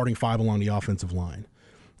same starting 5 along the offensive line.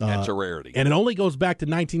 That's a rarity. And it only goes back to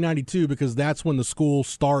 1992, because that's when the school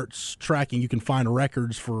starts tracking. You can find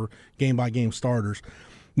records for game-by-game starters.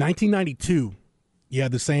 1992, you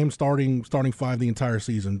had the same starting 5 the entire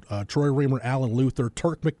season. Troy Reamer, Alan Luther,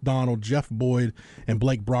 Turk McDonald, Jeff Boyd, and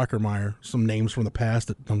Blake Brockermeyer. Some names from the past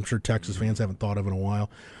that I'm sure Texas fans haven't thought of in a while.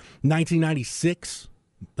 1996,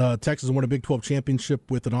 Texas won a Big 12 championship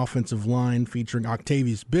with an offensive line featuring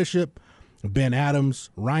Octavius Bishop, Ben Adams,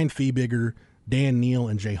 Ryan Fiebiger, Dan Neal,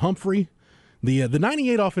 and Jay Humphrey. The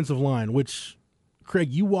 98 offensive line, which,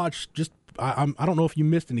 Craig, you watched I don't know if you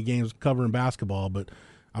missed any games covering basketball, but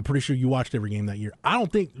I'm pretty sure you watched every game that year. I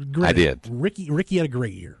don't think I did. Ricky had a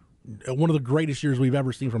great year. One of the greatest years we've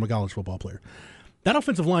ever seen from a college football player. That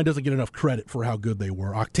offensive line doesn't get enough credit for how good they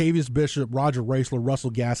were. Octavius Bishop, Roger Raisler,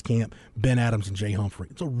 Russell Gaskamp, Ben Adams, and Jay Humphrey.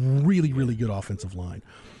 It's a really, really good offensive line.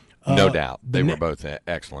 No doubt. They were both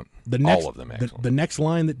excellent. All of them excellent. The next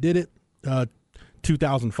line that did it,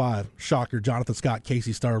 2005, shocker, Jonathan Scott,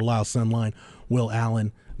 Casey Starr, Lyle Sinline, Will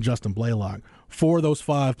Allen, Justin Blaylock. 4 of those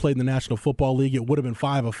 5 played in the National Football League. It would have been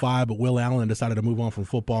 5 of 5, but Will Allen decided to move on from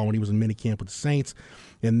football when he was in minicamp with the Saints.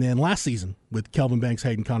 And then last season with Kelvin Banks,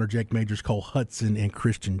 Hayden Connor, Jake Majors, Cole Hudson, and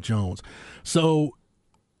Christian Jones. So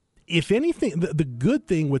if anything, the good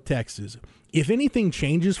thing with Texas, if anything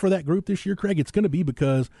changes for that group this year, Craig, it's going to be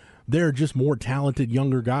because they're just more talented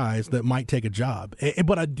younger guys that might take a job.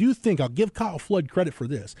 But I do think I'll give Kyle Flood credit for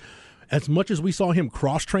this. As much as we saw him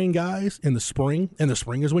cross-train guys in the spring, and the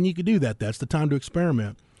spring is when you could do that, that's the time to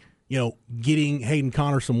experiment. getting Hayden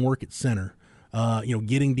Connor some work at center,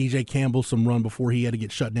 getting DJ Campbell some run before he had to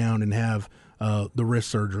get shut down and have the wrist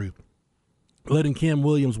surgery. Letting Cam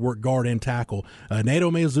Williams work guard and tackle.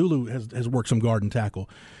 Nato Meazulu has worked some guard and tackle.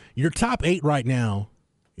 Your top 8 right now,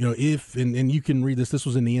 and you can read this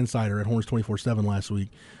was in the Insider at Horns 24/7 last week.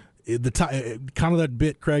 The kind of that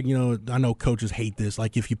bit, Craig, I know coaches hate this.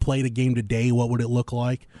 Like, if you played a game today, what would it look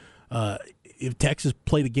like? If Texas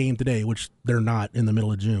played a game today, which they're not in the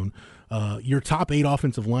middle of June, your top 8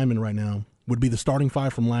 offensive linemen right now would be the starting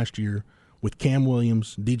 5 from last year with Cam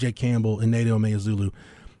Williams, DJ Campbell, and Nato Meazulu.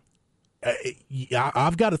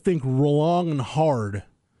 I've got to think long and hard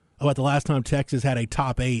about the last time Texas had a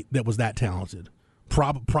top 8 that was that talented.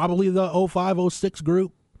 Probably the 05-06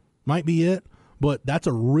 group might be it, but that's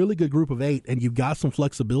a really good group of 8, and you've got some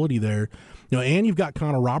flexibility there. And you've got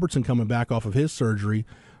Connor Robertson coming back off of his surgery,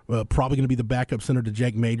 probably going to be the backup center to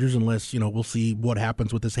Jake Majors, unless we'll see what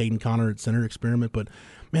happens with this Hayden Connor at center experiment. But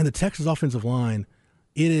man, the Texas offensive line,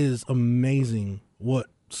 it is amazing what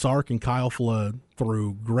Sark and Kyle Flood,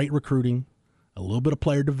 through great recruiting, a little bit of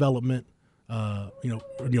player development,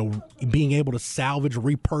 being able to salvage,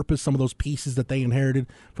 repurpose some of those pieces that they inherited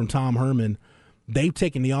from Tom Herman. They've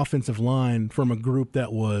taken the offensive line from a group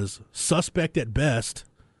that was suspect at best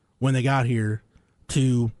when they got here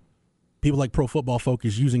to people like Pro Football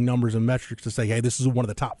Focus using numbers and metrics to say, hey, this is one of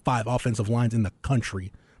the top 5 offensive lines in the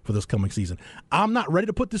country for this coming season. I'm not ready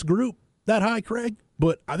to put this group that high, Craig,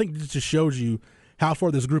 but I think this just shows you how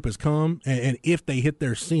far this group has come and if they hit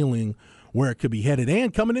their ceiling, where it could be headed.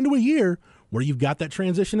 And coming into a year where you've got that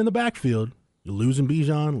transition in the backfield, you're losing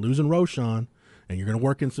Bijan, losing Roschon, and you're going to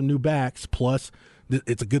work in some new backs. Plus,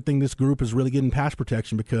 it's a good thing this group is really getting pass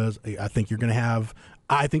protection, because I think you're going to have –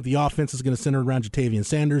 I think the offense is going to center around Jatavian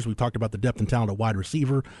Sanders. We've talked about the depth and talent at wide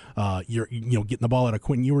receiver. You're getting the ball out of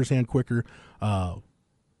Quentin Ewers' hand quicker.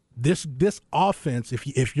 This offense,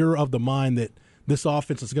 if you're of the mind that this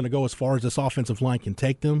offense is going to go as far as this offensive line can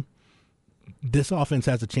take them, this offense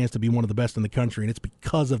has a chance to be one of the best in the country, and it's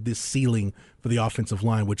because of this ceiling for the offensive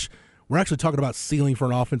line, which we're actually talking about ceiling for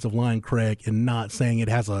an offensive line, Craig, and not saying it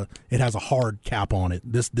has a hard cap on it.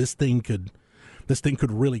 This thing could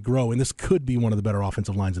really grow, and this could be one of the better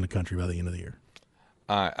offensive lines in the country by the end of the year.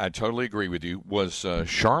 I totally agree with you. Was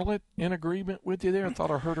Charlotte in agreement with you there? I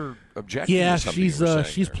thought I heard her objecting. Yeah, to something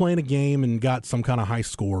she's playing a game and got some kind of high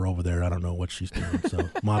score over there. I don't know what she's doing, so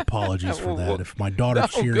my apologies for that. If my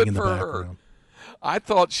daughter's cheering in the background, her. I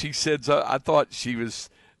thought she said. I thought she was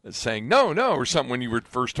saying no or something when you were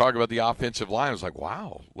first talking about the offensive line. I was like,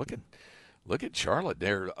 wow, look at Charlotte.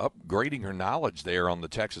 They're upgrading her knowledge there on the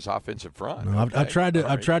Texas offensive front. No, I tried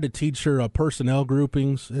to teach her personnel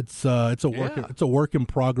groupings. It's a work in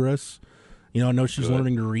progress. I know she's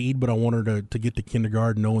learning to read, but I want her to get to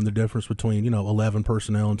kindergarten knowing the difference between 11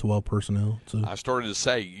 personnel and 12 personnel. So I started to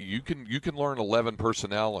say you can learn 11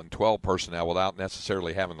 personnel and 12 personnel without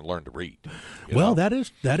necessarily having to learn to read. Well, that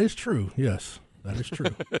is true. Yes. That is true.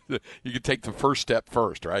 You can take the first step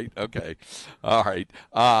first, right? Okay. All right.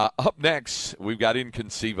 Up next, we've got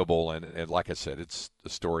Inconceivable, and like I said, it's a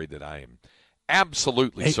story that I am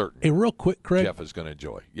absolutely certain. Hey, real quick, Craig, Jeff is going to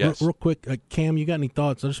enjoy. Yes. Real quick, Cam, you got any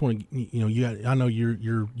thoughts? I just want to, I know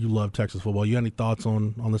you love Texas football. You got any thoughts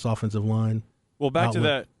on this offensive line? Well, back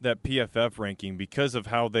to that PFF ranking, because of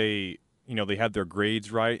how they had their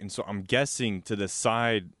grades right, and so I'm guessing to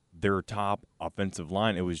decide their top offensive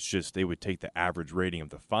line, it was just they would take the average rating of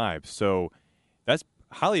the 5. So that's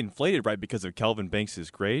highly inflated, right, because of Kelvin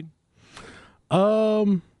Banks' grade?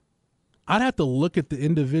 I'd have to look at the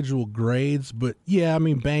individual grades, but yeah, I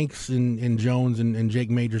mean, Banks and Jones and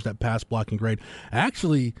Jake Majors, that pass blocking grade.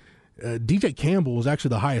 Actually, DJ Campbell was actually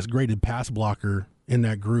the highest graded pass blocker in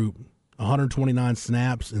that group, 129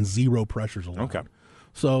 snaps and 0 pressures allowed. Okay.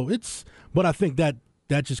 So but I think that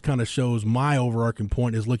just kind of shows my overarching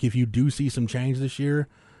point is, look, if you do see some change this year,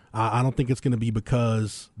 I don't think it's going to be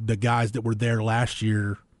because the guys that were there last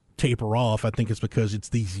year taper off. I think it's because it's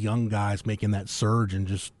these young guys making that surge and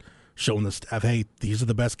just showing the staff, hey, these are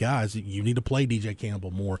the best guys. You need to play DJ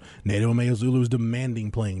Campbell more. Nato Meazulu is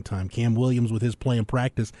demanding playing time. Cam Williams, with his play in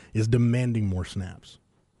practice, is demanding more snaps.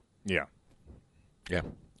 Yeah. Yeah.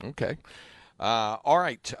 Okay. All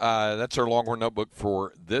right. That's our Longhorn Notebook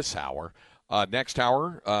for this hour. Next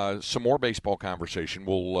hour, some more baseball conversation.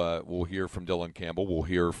 We'll hear from Dylan Campbell. We'll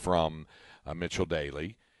hear from Mitchell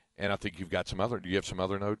Daly, and I think you've got some other. Do you have some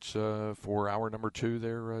other notes for hour number 2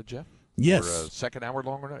 there, Jeff? Yes. For second hour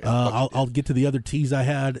longer. I'll get to the other teas I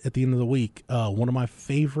had at the end of the week. One of my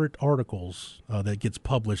favorite articles that gets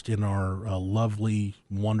published in our lovely,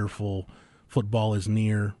 wonderful Football is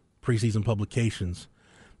Near preseason publications.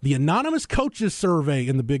 The anonymous coaches survey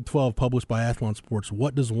in the Big 12 published by Athlon Sports.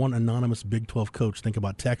 What does one anonymous Big 12 coach think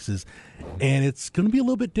about Texas? And it's going to be a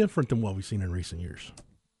little bit different than what we've seen in recent years.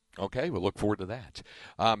 Okay, we'll look forward to that.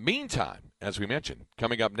 Meantime, as we mentioned,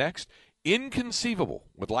 coming up next, Inconceivable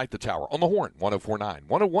with Light the Tower on the Horn, 104.9,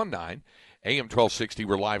 101.9, AM 1260.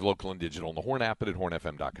 We're live, local, and digital on the Horn app and at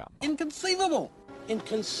hornfm.com. Inconceivable.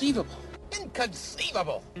 Inconceivable.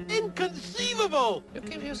 Inconceivable! Inconceivable! You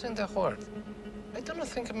keep using the word. I don't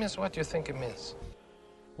think it means what you think it means.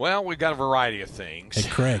 Well, we've got a variety of things. Hey,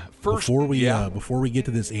 Craig, First, before we get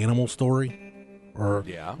to this animal story,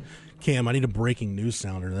 Cam, I need a breaking news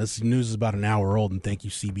sounder. This news is about an hour old, and thank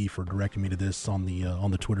you, CB, for directing me to this on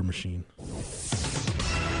the Twitter machine.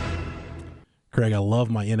 Craig, I love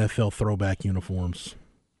my NFL throwback uniforms,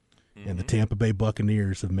 and the Tampa Bay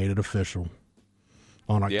Buccaneers have made it official.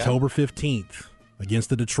 On October 15th, against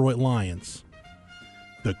the Detroit Lions,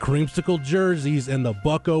 the creamsicle jerseys and the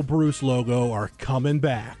Bucco Bruce logo are coming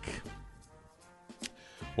back.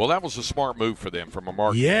 Well, that was a smart move for them from a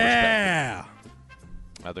marketing perspective.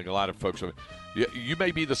 I think a lot of folks – you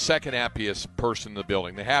may be the second happiest person in the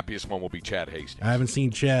building. The happiest one will be Chad Hastings. I haven't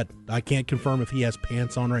seen Chad. I can't confirm if he has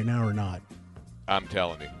pants on right now or not. I'm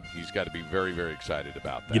telling you, he's got to be very, very excited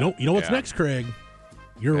about that. You know what's next, Craig?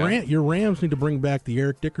 Your Rams need to bring back the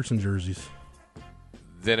Eric Dickerson jerseys.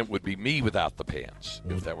 Then it would be me without the pants,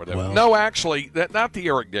 if that were that. Well, no, actually, not the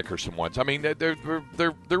Eric Dickerson ones. I mean, they're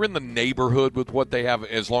in the neighborhood with what they have,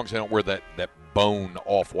 as long as they don't wear that bone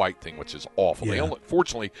off-white thing, which is awful. Yeah.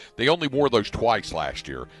 Fortunately, they only wore those twice last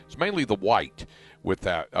year. It's mainly the white with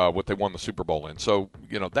that what they won the Super Bowl in. So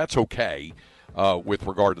that's okay. With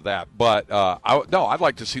regard to that. But, I'd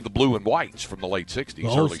like to see the blue and whites from the late 60s,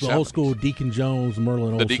 early 70s. The old school Deacon Jones,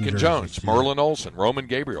 Merlin Olsen. The Deacon Jones, Merlin Olsen, Roman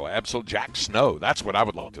Gabriel, absolute Jack Snow. That's what I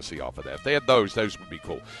would love to see off of that. If they had those would be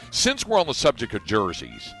cool. Since we're on the subject of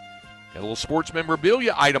jerseys, got a little sports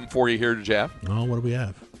memorabilia item for you here, Jeff. Oh, what do we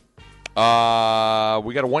have?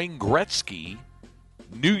 We got a Wayne Gretzky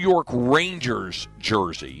New York Rangers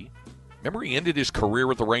jersey. Remember, he ended his career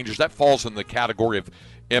with the Rangers. That falls in the category of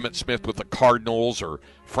Emmitt Smith with the Cardinals or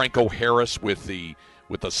Franco Harris with the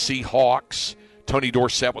Seahawks, Tony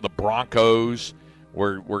Dorsett with the Broncos,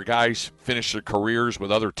 where guys finish their careers with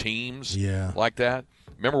other teams like that.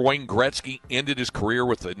 Remember, Wayne Gretzky ended his career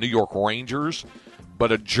with the New York Rangers,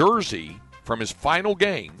 but a jersey from his final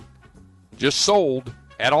game just sold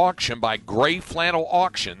at auction by Gray Flannel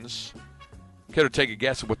Auctions. Care to take a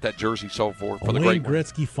guess at what that jersey sold for the Wayne great one?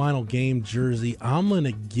 Gretzky final game jersey. I'm going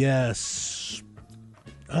to guess,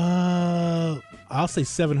 I'll say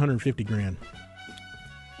 $750,000.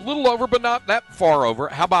 A little over, but not that far over.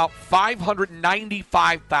 How about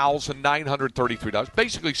 $595,933?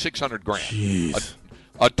 Basically $600,000. Jeez.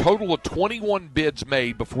 A total of 21 bids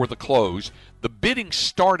made before the close. The bidding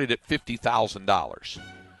started at $50,000.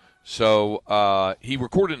 So he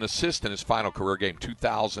recorded an assist in his final career game,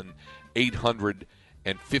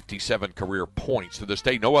 2,857 career points. To this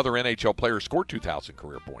day, no other NHL player scored 2,000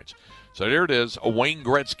 career points. So there it is, a Wayne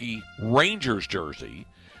Gretzky Rangers jersey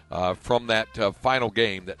from that final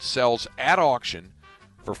game that sells at auction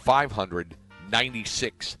for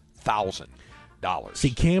 $596,000.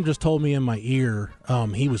 See, Cam just told me in my ear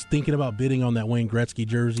he was thinking about bidding on that Wayne Gretzky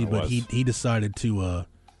jersey, but he decided to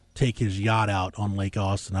take his yacht out on Lake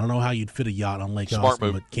Austin. I don't know how you'd fit a yacht on Lake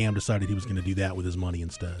Austin, but Cam decided he was going to do that with his money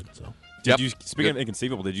instead. So, Speaking of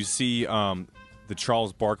inconceivable, did you see the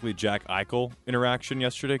Charles Barkley Jack Eichel interaction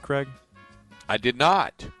yesterday, Craig? I did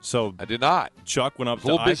not. I did not. Chuck went up to Eichel.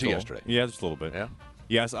 A little busy yesterday. Yeah, just a little bit. Yeah.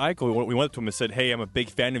 Yes, Eichel. We went up to him and said, "Hey, I'm a big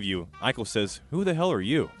fan of you." Eichel says, "Who the hell are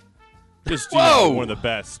you?" Just one of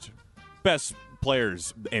the best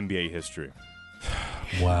players in NBA history.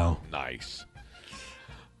 Wow. Nice.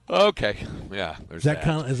 Okay. Yeah. Is that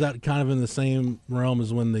kind of in the same realm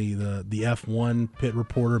as when the F1 pit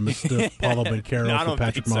reporter mistook Paulo Banchero for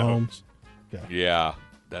Patrick Mahomes? So. Okay. Yeah,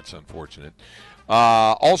 that's unfortunate.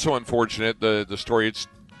 Also unfortunate, the story, it's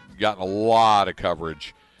gotten a lot of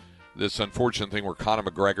coverage. This unfortunate thing where Conor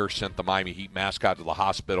McGregor sent the Miami Heat mascot to the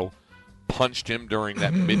hospital, punched him during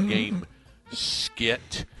that mid-game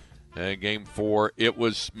skit. Game 4. It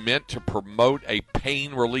was meant to promote a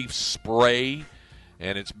pain relief spray,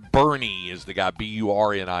 and it's Bernie is the guy,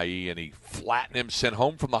 B-U-R-N-I-E, and he flattened him, sent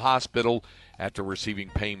home from the hospital after receiving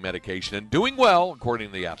pain medication and doing well, according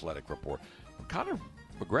to the Athletic report. Conor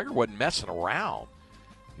McGregor wasn't messing around.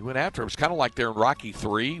 He went after him. It was kind of like there in Rocky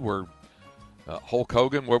III where Hulk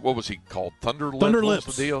Hogan, what was he called? Thunder Lips? Thunder What was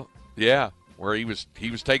Lips. the deal? Yeah, where he was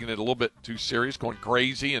taking it a little bit too serious, going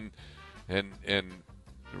crazy, and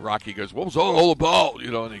Rocky goes, "What was it all about?"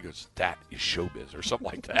 And he goes, "That is showbiz," or something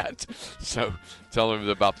like that. So tell him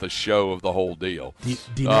about the show of the whole deal.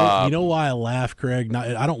 Do you know why I laugh, Craig?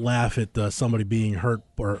 I don't laugh at somebody being hurt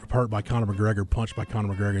by Conor McGregor, punched by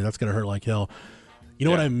Conor McGregor. That's going to hurt like hell. You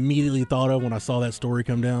know what I immediately thought of when I saw that story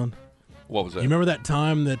come down? What was that? You remember that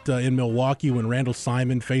time that in Milwaukee when Randall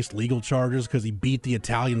Simon faced legal charges because he beat the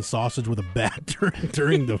Italian sausage with a bat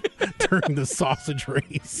during the sausage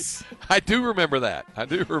race? I do remember that.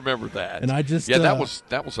 And I just that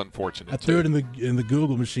was unfortunate. I threw it in the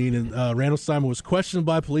Google machine, and Randall Simon was questioned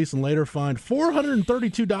by police and later fined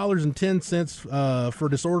 $432.10 for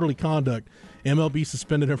disorderly conduct. MLB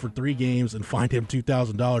suspended him for 3 games and fined him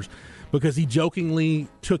 $2,000 because he jokingly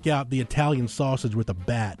took out the Italian sausage with a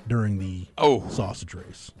bat during the sausage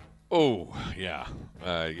race. Oh, yeah.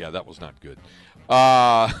 That was not good.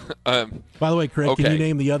 By the way, Craig, okay. Can you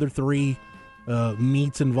name the other 3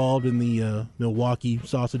 meats involved in the Milwaukee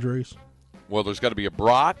sausage race? Well, there's got to be a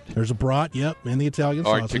brat. There's a brat, yep, and the Italian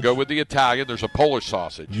sausage. All right, to go with the Italian, there's a Polish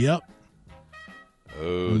sausage. Yep.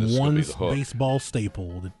 Oh, this is going to be the hook. Baseball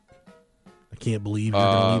staple that I can't believe you're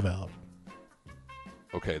going to leave out.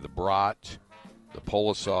 Okay, the brat, the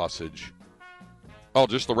Polish sausage. Oh,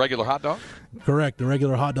 just the regular hot dog? Correct, the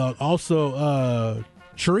regular hot dog. Also,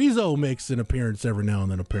 chorizo makes an appearance every now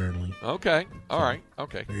and then, apparently. Okay, all right,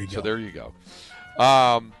 okay. There you go. So there you go.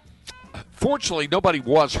 Fortunately, nobody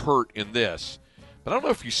was hurt in this, but I don't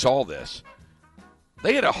know if you saw this.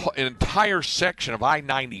 They had an entire section of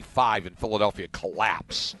I-95 in Philadelphia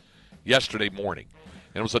collapse yesterday morning.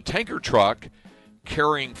 And it was a tanker truck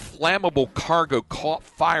carrying flammable cargo caught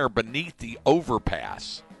fire beneath the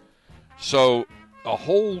overpass. So a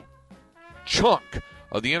whole chunk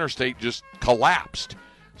of the interstate just collapsed.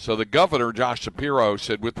 So the governor, Josh Shapiro,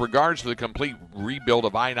 said, with regards to the complete rebuild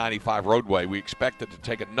of I-95 roadway, we expect it to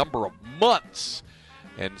take a number of months,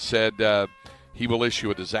 and said he will issue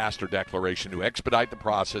a disaster declaration to expedite the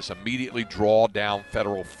process, immediately draw down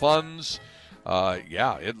federal funds.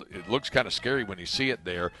 It looks kind of scary when you see it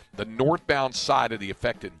there. The northbound side of the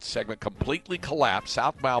affected segment completely collapsed.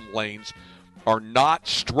 Southbound lanes are not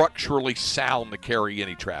structurally sound to carry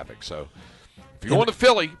any traffic. So if you're going to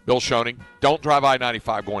Philly, Bill Schoening, don't drive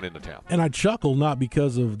I-95 going into town. And I chuckle not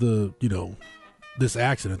because of this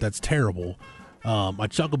accident. That's terrible. I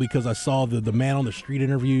chuckle because I saw the man on the street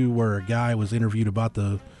interview where a guy was interviewed about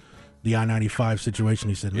the I-95 situation.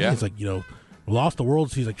 He said, it's like, we lost the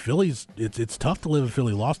World Series. He's like, Philly's, it's tough to live in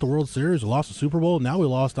Philly. Lost the World Series, we lost the Super Bowl, now we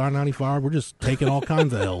lost I-95. We're just taking all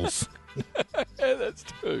kinds of L's. That's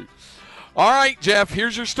true. All right, Jeff,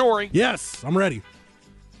 here's your story. Yes, I'm ready.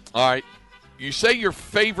 All right. You say your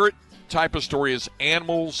favorite type of story is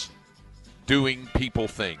animals doing people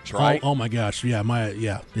things, right? Oh my gosh.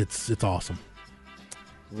 Yeah, it's awesome.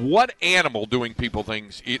 What animal doing people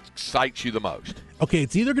things excites you the most? Okay,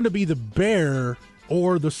 it's either going to be the bear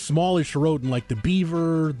or the smallish rodent like the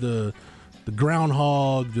beaver, the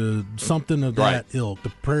groundhog, the something of that ilk, the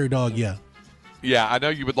prairie dog, yeah. Yeah, I know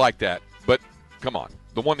you would like that, but come on.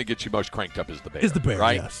 The one that gets you most cranked up is the bear. Is the bear,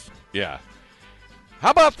 right? yes. Yeah.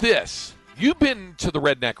 How about this? You've been to the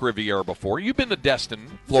Redneck Riviera before. You've been to Destin,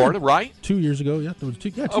 Florida, right? 2 years ago, yeah. 2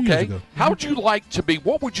 years ago. How would you like to be,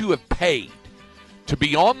 what would you have paid to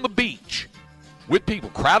be on the beach with people,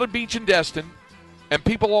 crowded beach in Destin, and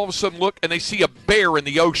people all of a sudden look and they see a bear in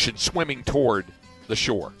the ocean swimming toward the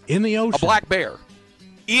shore? In the ocean? A black bear.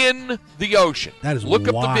 In the ocean. That is Look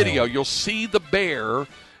wild. up the video. You'll see the bear,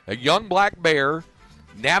 a young black bear,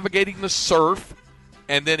 navigating the surf,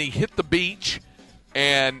 and then he hit the beach,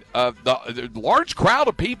 and the large crowd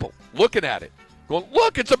of people looking at it, going,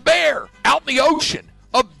 look, it's a bear out in the ocean.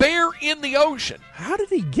 A bear in the ocean. How did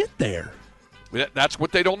he get there? That's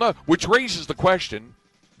what they don't know, which raises the question,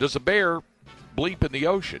 does a bear bleep in the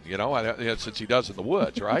ocean, since he does in the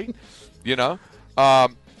woods, right? He didn't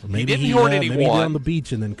hurt anyone. Maybe he did on the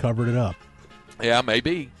beach and then covered it up. Yeah,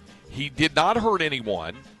 maybe. He did not hurt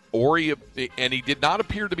anyone, and he did not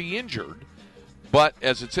appear to be injured. But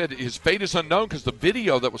as it said, his fate is unknown because the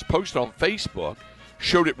video that was posted on Facebook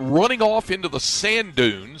showed it running off into the sand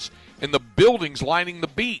dunes and the buildings lining the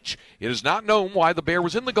beach. It is not known why the bear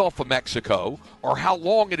was in the Gulf of Mexico or how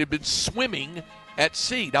long it had been swimming at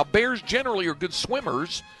sea. Now, bears generally are good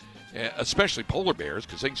swimmers, especially polar bears,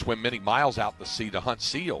 because they can swim many miles out in the sea to hunt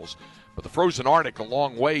seals. But the frozen Arctic, a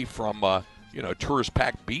long way from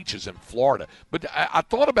tourist-packed beaches in Florida. But I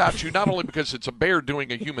thought about you not only because it's a bear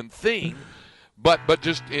doing a human thing, but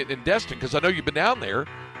just in Destin, because I know you've been down there.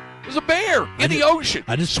 There's a bear in the ocean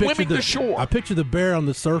swimming the shore. I picture the bear on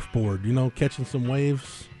the surfboard, catching some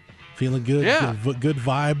waves, feeling good, yeah. good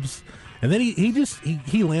vibes. And then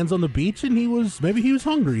he lands on the beach, and maybe he was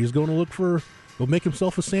hungry. He was going to go make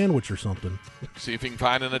himself a sandwich or something. See if he can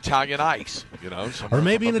find an Italian ice, or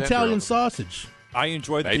maybe an Italian sausage. I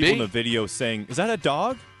enjoyed the people in the video saying, "Is that a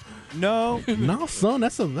dog?" No, no, son,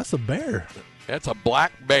 that's a bear. That's a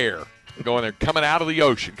black bear going there, coming out of the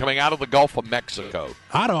ocean, coming out of the Gulf of Mexico.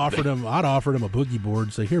 I'd offered him a boogie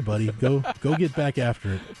board. Say, here, buddy, go get back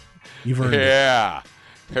after it. You've earned it. Yeah.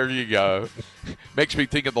 There you go. Makes me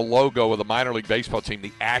think of the logo of the minor league baseball team,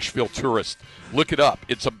 the Asheville Tourist. Look it up.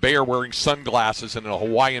 It's a bear wearing sunglasses and a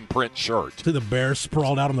Hawaiian print shirt. To the bear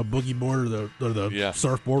sprawled out on the boogie board or the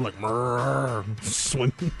surfboard, like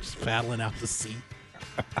swimming, paddling out to sea.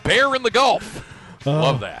 Bear in the Gulf.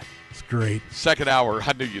 Love that. It's great. Second hour.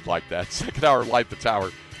 I knew you'd like that. Second hour, Light the Tower.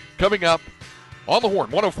 Coming up on the Horn,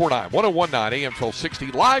 104.9, 101.9, AM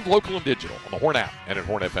 1260, live, local, and digital on the Horn app and at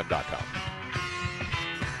hornfm.com.